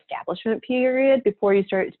longer establishment period before you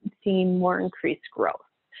start seeing more increased growth.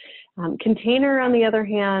 Container, on the other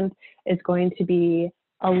hand, is going to be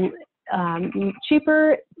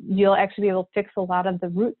cheaper. You'll actually be able to fix a lot of the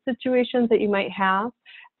root situations that you might have.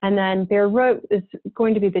 And then bare root is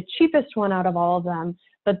going to be the cheapest one out of all of them,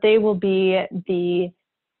 but they will be the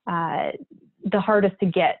hardest to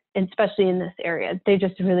get, especially in this area. They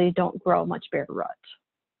just really don't grow much bare root.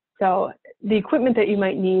 So the equipment that you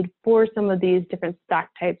might need for some of these different stock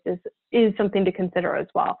types is something to consider as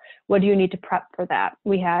well. What do you need to prep for that?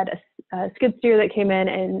 We had a skid steer that came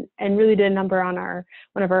in and really did a number on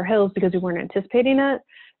one of our hills because we weren't anticipating it.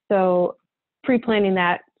 So pre-planning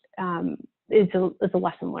that is a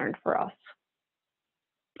lesson learned for us.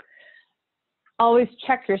 Always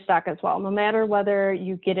check your stock as well, no matter whether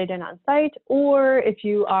you get it in on site or if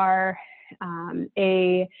you are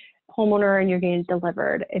a homeowner and you're getting it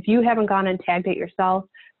delivered. If you haven't gone and tagged it yourself,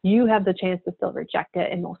 you have the chance to still reject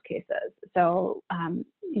it in most cases. So,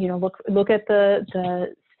 you know, look at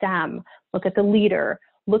the stem, look at the leader,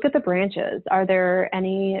 look at the branches. Are there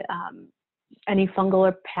any fungal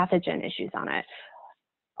or pathogen issues on it?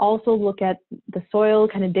 Also look at the soil,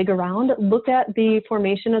 kind of dig around, look at the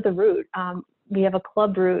formation of the root. We have a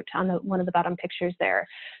club root on one of the bottom pictures there.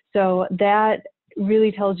 So that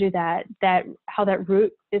really tells you that how that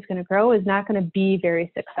root is going to grow is not going to be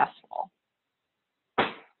very successful.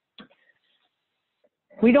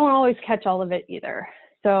 We don't always catch all of it either.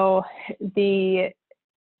 So the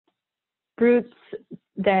roots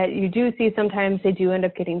that you do see, sometimes they do end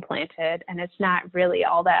up getting planted, and it's not really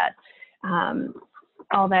all that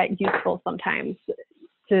useful sometimes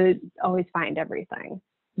to always find everything.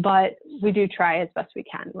 But we do try as best we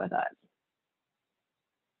can with it.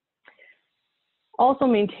 Also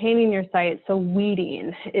maintaining your site, so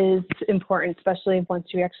weeding is important, especially once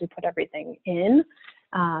you actually put everything in.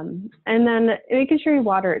 And then making sure you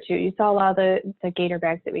water it too. You saw a lot of the gator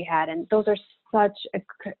bags that we had, and those are such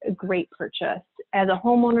a great purchase. As a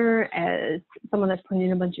homeowner, as someone that's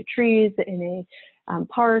planting a bunch of trees in a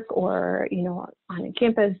park or, you know, on a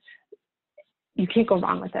campus, you can't go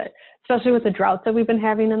wrong with it, especially with the droughts that we've been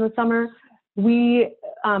having in the summer.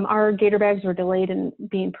 Our gator bags were delayed in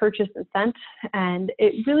being purchased and sent, and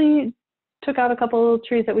it really took out a couple of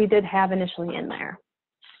trees that we did have initially in there.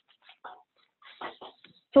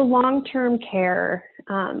 So long-term care,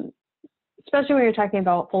 especially when you're talking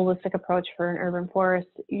about holistic approach for an urban forest,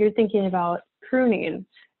 you're thinking about pruning,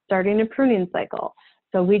 starting a pruning cycle.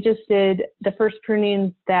 So we just did the first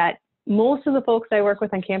prunings that most of the folks I work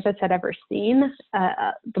with on campus had ever seen,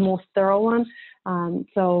 the most thorough one.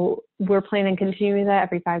 So we're planning on continuing that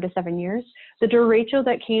every 5 to 7 years. The derecho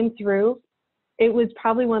that came through, it was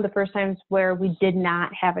probably one of the first times where we did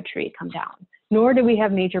not have a tree come down, nor did we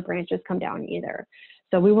have major branches come down either.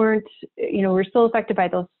 So we weren't, we're still affected by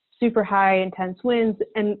those super high, intense winds.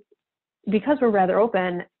 And because we're rather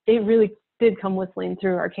open, it really did come whistling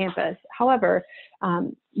through our campus. However,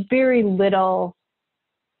 very little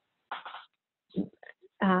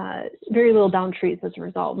down trees as a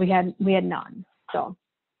result. We had none. So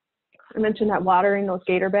I mentioned that watering those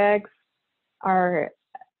gator bags are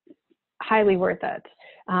highly worth it.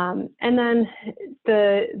 And then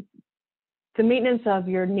the maintenance of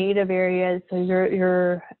your native areas, so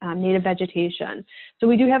your native vegetation. So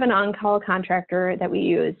we do have an on-call contractor that we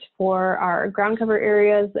use for our ground cover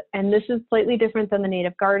areas, and this is slightly different than the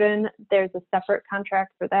native garden. There's a separate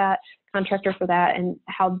contractor for that, and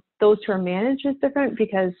how those two are managed is different,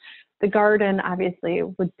 because the garden obviously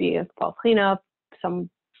would be a fall cleanup, some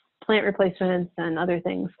plant replacements and other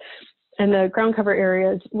things. And the ground cover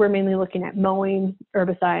areas, we're mainly looking at mowing,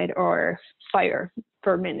 herbicide, or fire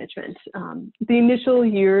for management. The initial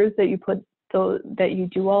years that you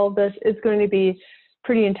do all of this is going to be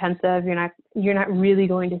pretty intensive. You're not really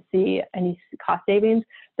going to see any cost savings,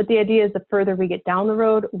 but the idea is the further we get down the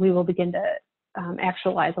road, we will begin to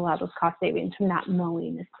actualize a lot of those cost savings from not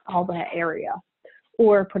mowing all that area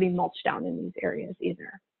or putting mulch down in these areas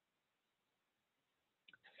either.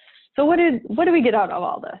 So what did we get out of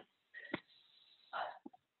all this?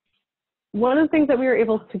 One of the things that we were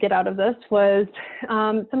able to get out of this was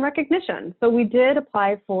some recognition. So we did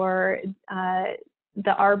apply for the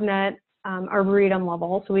ArbNet Arboretum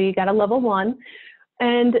level. So we got a level 1.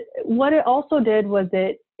 And what it also did was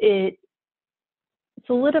it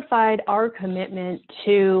solidified our commitment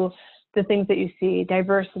to the things that you see: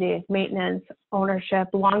 diversity, maintenance, ownership,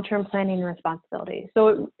 long-term planning, and responsibility.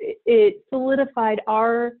 So it solidified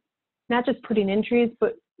our, not just putting in trees,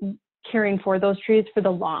 but caring for those trees for the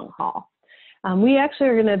long haul. We actually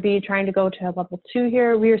are going to be trying to go to level 2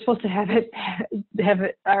 here. We were supposed to have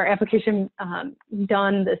our application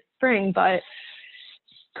done this spring, but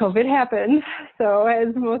COVID happened. So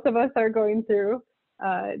as most of us are going through,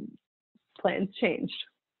 plans changed.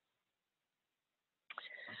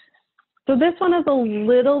 So this one is a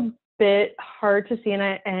little bit hard to see,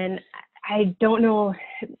 and I don't know,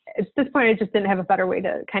 at this point I just didn't have a better way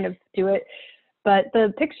to kind of do it. But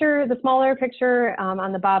the picture, the smaller picture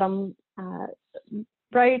on the bottom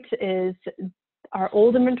right, is our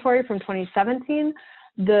old inventory from 2017.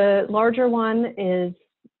 The larger one is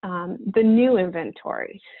the new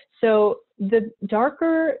inventory. So the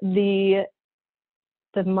darker the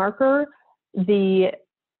marker, the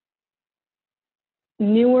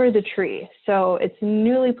newer the tree. So it's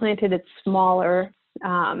newly planted, it's smaller,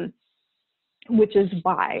 which is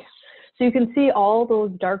why. So you can see all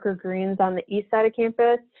those darker greens on the east side of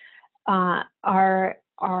campus are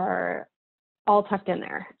all tucked in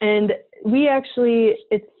there. And we actually,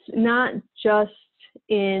 it's not just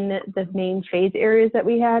in the main phase areas that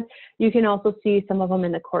we had. You can also see some of them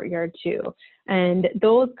in the courtyard too. And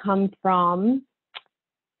those come from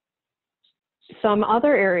some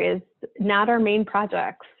other areas, not our main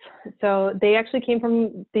projects. So they actually came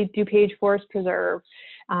from the DuPage Forest Preserve.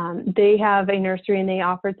 They have a nursery and they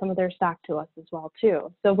offered some of their stock to us as well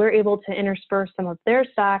too. So we're able to intersperse some of their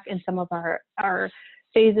stock in some of our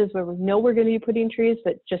phases where we know we're going to be putting trees,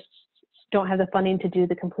 but just don't have the funding to do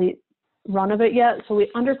the complete run of it yet. So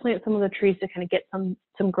we underplant some of the trees to kind of get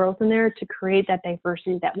some growth in there to create that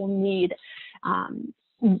diversity that we'll need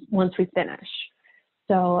once we finish.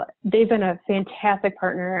 So they've been a fantastic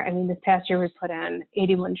partner. I mean, this past year we put in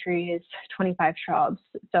 81 trees, 25 shrubs.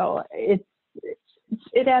 So it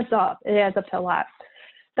adds up. It adds up to a lot.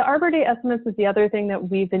 The Arbor Day estimates is the other thing that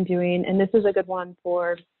we've been doing, and this is a good one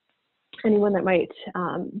for anyone that might,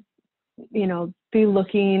 be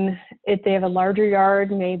looking, if they have a larger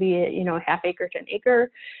yard, maybe, a half acre to an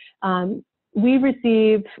acre. We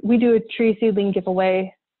do a tree seedling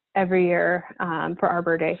giveaway every year for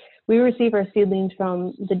Arbor Day. We receive our seedlings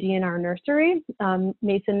from the DNR nursery,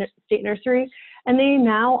 Mason State Nursery, and they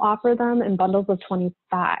now offer them in bundles of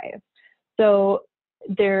 25. So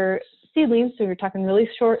they're seedlings, so you're talking really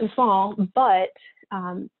short and small, but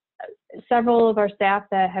several of our staff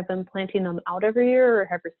that have been planting them out every year or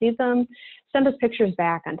have received them send us pictures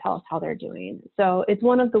back and tell us how they're doing. So it's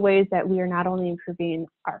one of the ways that we are not only improving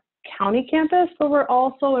our county campus, but we're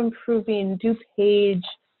also improving DuPage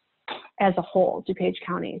as a whole, DuPage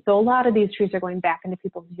County. So a lot of these trees are going back into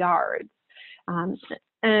people's yards.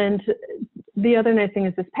 And the other nice thing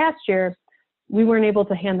is this past year, We weren't able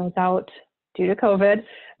to hand those out due to COVID,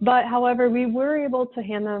 but however, we were able to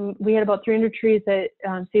hand them. We had about 300 trees that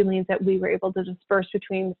seedlings that we were able to disperse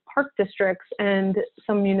between park districts and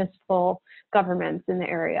some municipal governments in the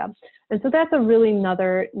area. And so that's a really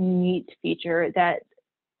another neat feature, that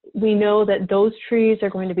we know that those trees are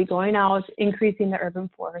going to be going out, increasing the urban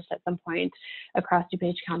forest at some point across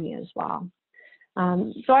DuPage County as well.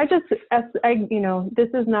 So this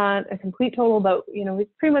is not a complete total, but, we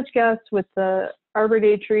pretty much guessed with the Arbor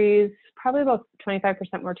Day trees, probably about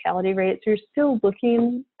 25% mortality rate. So you're still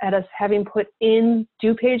looking at us having put in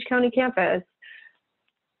DuPage County campus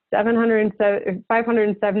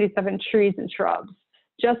 577 trees and shrubs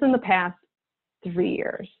just in the past 3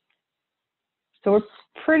 years. So we're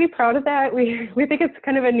pretty proud of that. We think it's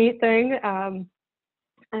kind of a neat thing.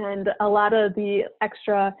 And a lot of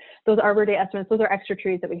those Arbor Day estimates, those are extra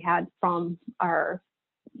trees that we had from our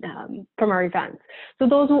events. So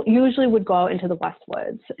those usually would go out into the West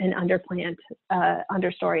Woods and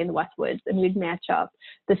understory in the West Woods, and we'd match up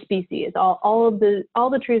the species. All the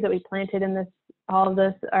trees that we planted in this, all of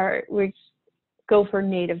this we go for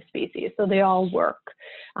native species. So they all work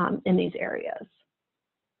in these areas.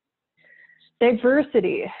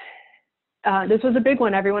 Diversity. This was a big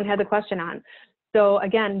one everyone had the question on. So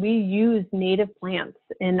again, we use native plants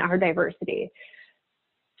in our diversity.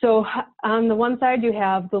 So on the one side, you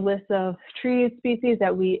have the list of tree species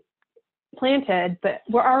that we planted, but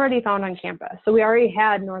were already found on campus. So we already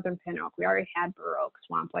had northern pin oak, we already had bur oak,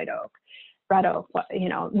 swamp white oak, red oak.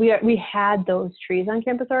 We had those trees on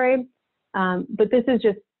campus already. But this is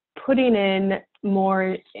just putting in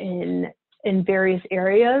more in various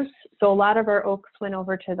areas. So a lot of our oaks went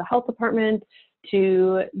over to the health department,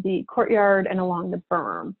 to the courtyard, and along the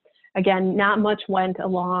berm. Again, not much went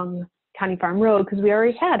along County Farm Road because we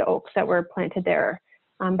already had oaks that were planted there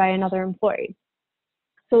by another employee.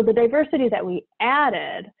 So the diversity that we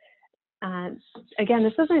added, again,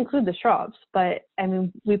 this doesn't include the shrubs, but I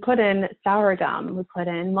mean, we put in sour gum, we put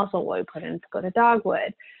in musclewood, we put in Pagoda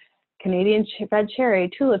dogwood, Canadian red cherry,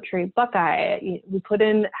 tulip tree, buckeye. We put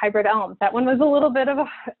in hybrid elms. That one was a little bit of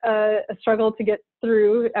a struggle to get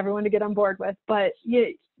through, everyone to get on board with, but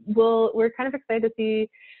we're kind of excited to see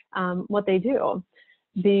what they do.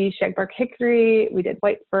 The shagbark hickory, we did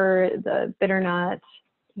white fir, the bitternut,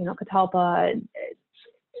 catalpa,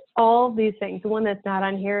 all of these things. The one that's not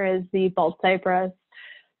on here is the bald cypress.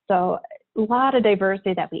 So a lot of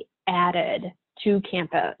diversity that we added to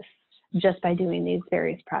campus just by doing these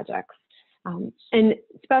various projects. And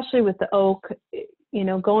especially with the oak,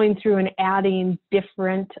 going through and adding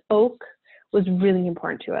different oak was really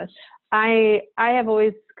important to us. I have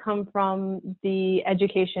always come from the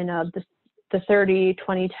education of the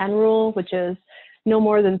 30-20-10 rule, which is no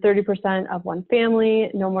more than 30% of one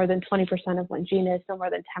family, no more than 20% of one genus, no more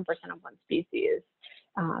than 10% of one species.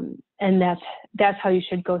 And that's how you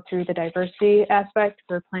should go through the diversity aspect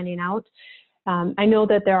for planning out. I know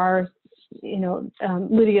that there are,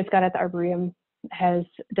 Lydia Scott at the Arboretum has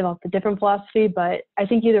developed a different philosophy, but I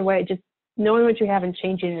think either way, just knowing what you have and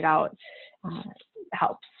changing it out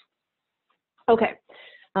helps. Okay,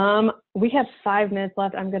 we have 5 minutes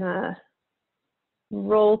left. I'm gonna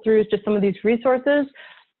roll through just some of these resources.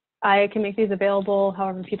 I can make these available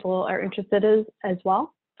however people are interested as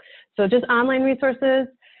well. So just online resources.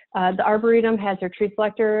 The Arboretum has their tree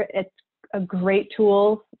selector. It's a great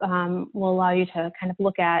tool, will allow you to kind of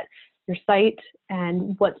look at your site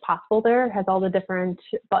and what's possible there. It has all the different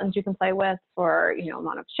buttons you can play with for,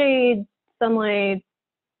 amount of shade, sunlight,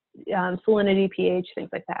 salinity, pH, things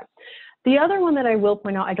like that. The other one that I will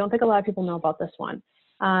point out, I don't think a lot of people know about this one,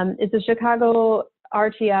 is the Chicago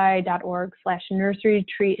RTI.org/nursery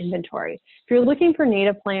tree inventory. If you're looking for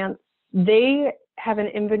native plants, they have an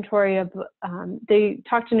inventory of, they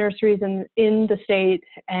talk to nurseries in the state,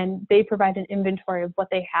 and they provide an inventory of what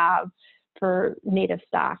they have for native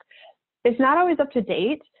stock. It's not always up to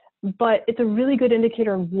date, but it's a really good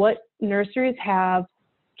indicator of what nurseries have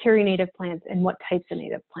carry native plants and what types of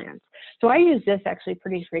native plants. So I use this actually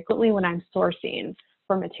pretty frequently when I'm sourcing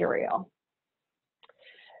for material.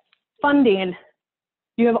 Funding.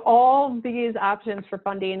 You have all these options for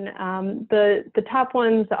funding. The top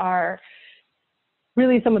ones are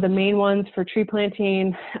really some of the main ones for tree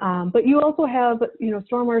planting, but you also have,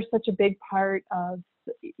 stormwater is such a big part of,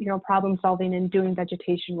 problem solving and doing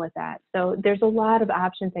vegetation with that. So there's a lot of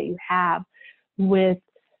options that you have with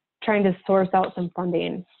trying to source out some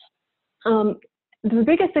funding. The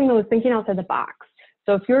biggest thing though is thinking outside the box.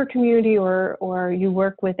 So if you're a community or you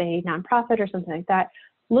work with a nonprofit or something like that,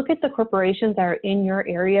 look at the corporations that are in your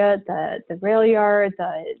area, the rail yard,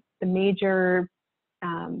 the major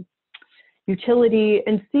utility,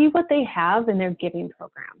 and see what they have in their giving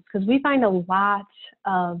programs. Because we find a lot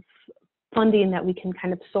of funding that we can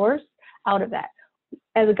kind of source out of that.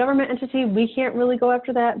 As a government entity, we can't really go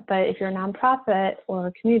after that, but if you're a nonprofit or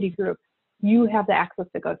a community group, you have the access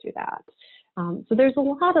to go do that. So there's a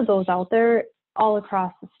lot of those out there all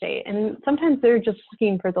across the state, and sometimes they're just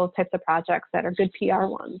looking for those types of projects that are good PR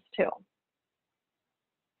ones too.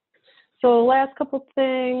 So last couple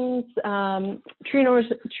things, tree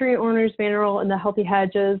owners manual and the Healthy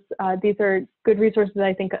Hedges. These are good resources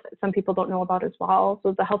I think some people don't know about as well.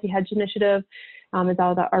 So the Healthy Hedge Initiative is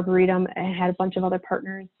out of the Arboretum and had a bunch of other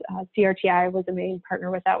partners. CRTI was the main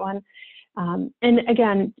partner with that one. And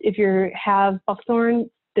again, if you have buckthorn,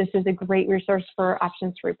 this is a great resource for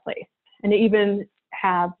options to replace. And they even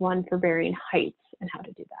have one for varying heights and how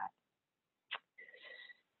to do that.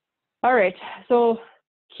 All right, so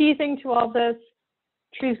key thing to all this,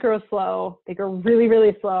 trees grow slow. They grow really,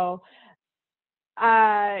 really slow.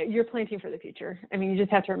 You're planting for the future. I mean, you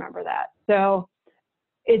just have to remember that. So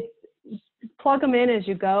it's plug them in as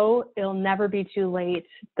you go. It'll never be too late.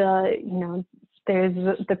 There's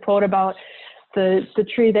the quote about the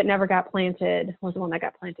tree that never got planted was the one that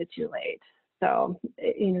got planted too late. So,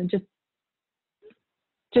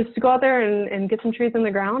 just go out there and get some trees in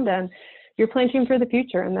the ground, and you're planting for the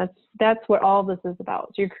future. And that's what all this is about.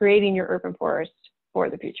 So you're creating your urban forest for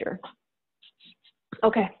the future.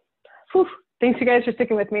 Okay. Whew. Thanks you guys for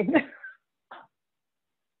sticking with me. I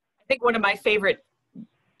think one of my favorite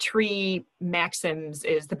tree maxims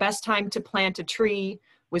is the best time to plant a tree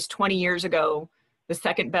was 20 years ago. The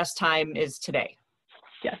second best time is today.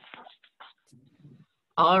 Yes.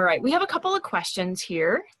 All right, we have a couple of questions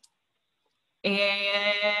here.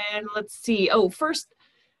 And let's see. Oh, first,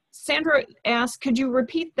 Sandra asked, could you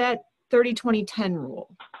repeat that 30-20-10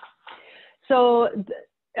 rule? So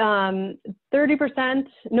 30%,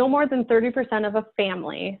 no more than 30% of a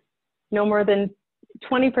family, no more than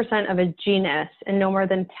 20% of a genus, and no more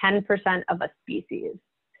than 10% of a species.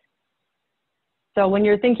 So when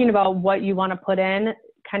you're thinking about what you want to put in,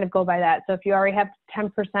 kind of go by that. So if you already have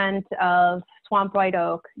 10% of swamp white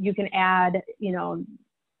oak, you can add,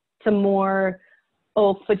 some more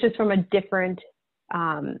oak, but just from a different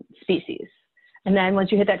species. And then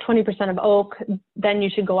once you hit that 20% of oak, then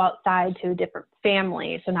you should go outside to a different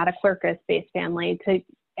family, so not a quercus-based family, to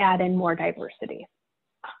add in more diversity.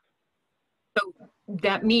 So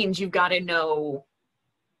that means you've got to know,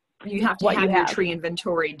 you have to have your tree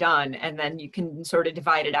inventory done, and then you can sort of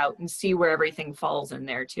divide it out and see where everything falls in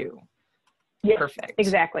there too. Yes, perfect.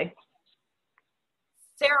 Exactly.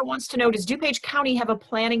 Sarah wants to know, does DuPage County have a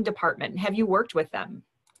planning department? Have you worked with them?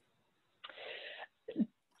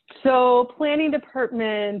 So planning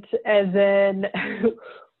department, as in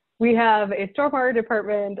we have a stormwater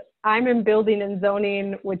department. I'm in building and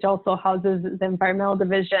zoning, which also houses the environmental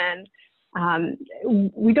division.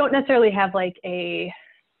 We don't necessarily have like a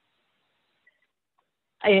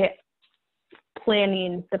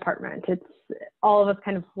planning department. It's all of us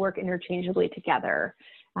kind of work interchangeably together.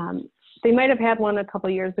 They might have had one a couple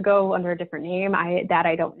of years ago under a different name. I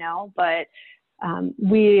don't know, but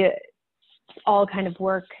we all kind of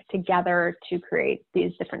work together to create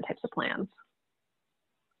these different types of plans.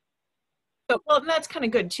 So, well, that's kind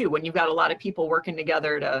of good too, when you've got a lot of people working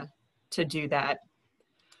together to do that.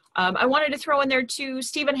 I wanted to throw in there too,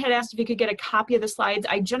 Stephen had asked if he could get a copy of the slides.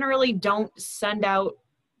 I generally don't send out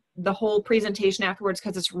the whole presentation afterwards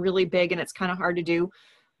because it's really big and it's kind of hard to do.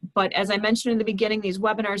 But as I mentioned in the beginning, these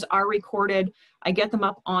webinars are recorded. I get them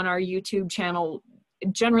up on our YouTube channel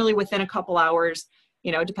generally within a couple hours.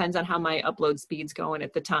 It depends on how my upload speed's going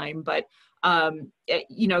at the time, but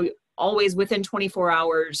always within 24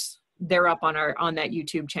 hours, they're up on that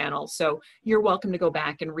YouTube channel. So you're welcome to go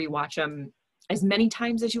back and rewatch them as many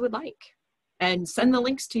times as you would like, and send the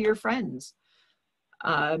links to your friends.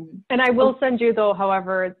 And I will send you, though,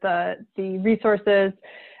 however, the resources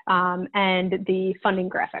and the funding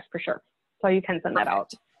graphic for sure. So you can send that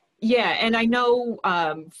out. Yeah, and I know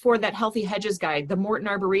for that Healthy Hedges guide, the Morton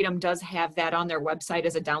Arboretum does have that on their website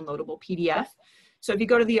as a downloadable PDF. So if you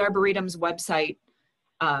go to the Arboretum's website,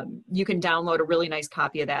 you can download a really nice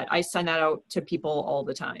copy of that. I send that out to people all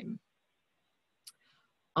the time.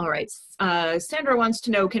 All right, Sandra wants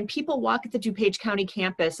to know, can people walk at the DuPage County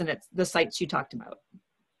campus and it's the sites you talked about?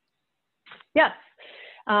 Yes.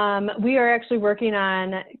 We are actually working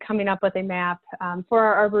on coming up with a map. For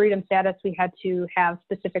our Arboretum status, we had to have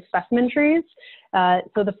specific specimen trees.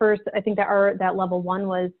 So the first, I think that level 1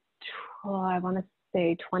 was, I want to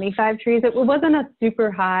say 25 trees. It wasn't a super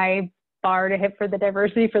high bar to hit for the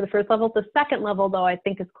diversity for the first level. The second level, though, I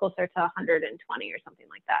think is closer to 120 or something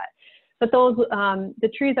like that. But those, the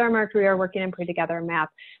trees are marked. We are working on putting together a map.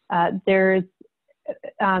 There's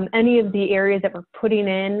any of the areas that we're putting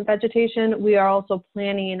in vegetation, we are also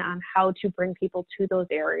planning on how to bring people to those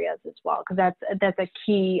areas as well, because that's a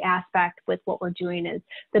key aspect with what we're doing is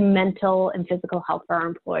the mental and physical health for our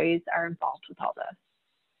employees are involved with all this.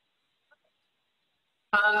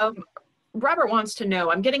 Robert wants to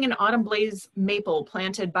know, I'm getting an autumn blaze maple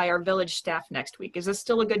planted by our village staff next week. Is this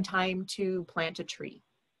still a good time to plant a tree?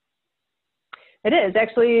 It is.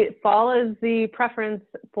 Actually, fall is the preference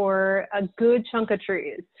for a good chunk of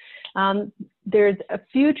trees. There's a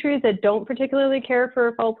few trees that don't particularly care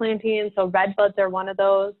for fall planting, so red buds are one of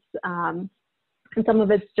those, and some of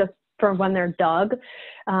it's just for when they're dug.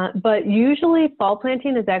 But usually fall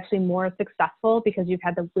planting is actually more successful because you've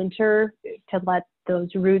had the winter to let those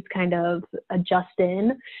roots kind of adjust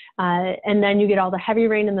in, and then you get all the heavy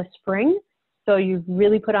rain in the spring. So you've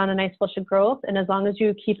really put on a nice flush of growth. And as long as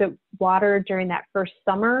you keep it watered during that first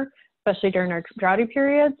summer, especially during our droughty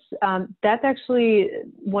periods, that's actually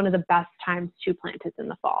one of the best times to plant it in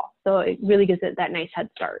the fall. So it really gives it that nice head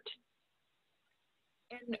start.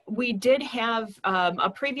 And we did have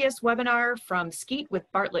a previous webinar from Skeet with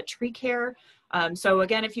Bartlett Tree Care. So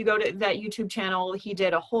again, if you go to that YouTube channel, he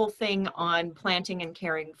did a whole thing on planting and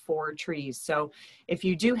caring for trees. So if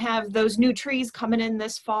you do have those new trees coming in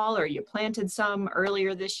this fall, or you planted some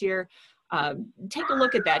earlier this year, take a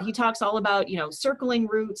look at that. He talks all about, you know, circling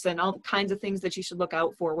roots and all kinds of things that you should look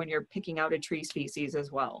out for when you're picking out a tree species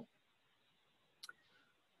as well.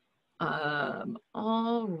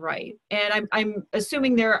 All right. And I'm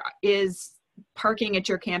assuming there is parking at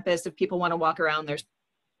your campus. If people want to walk around, there's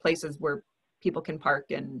places where people can park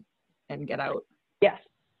and get out. Yes.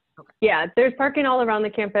 Okay. Yeah, there's parking all around the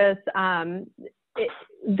campus.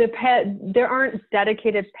 There aren't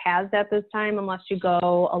dedicated paths at this time unless you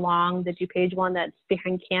go along the DuPage one that's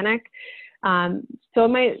behind Canic. So it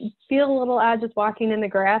might feel a little odd just walking in the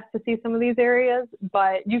grass to see some of these areas,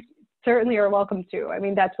 but you certainly are welcome to. I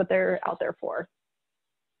mean, that's what they're out there for.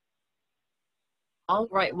 All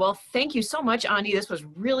right. Well, thank you so much, Andi. This was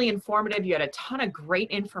really informative. You had a ton of great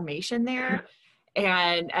information there,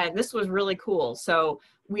 and this was really cool. So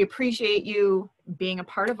we appreciate you being a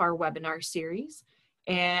part of our webinar series,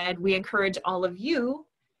 and we encourage all of you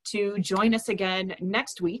to join us again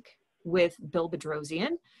next week with Bill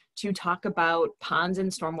Bedrosian to talk about ponds and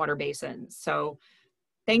stormwater basins. So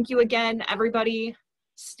thank you again, everybody.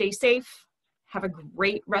 Stay safe. Have a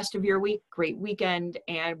great rest of your week, great weekend,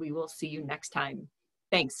 and we will see you next time.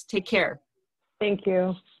 Thanks. Take care. Thank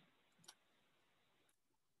you.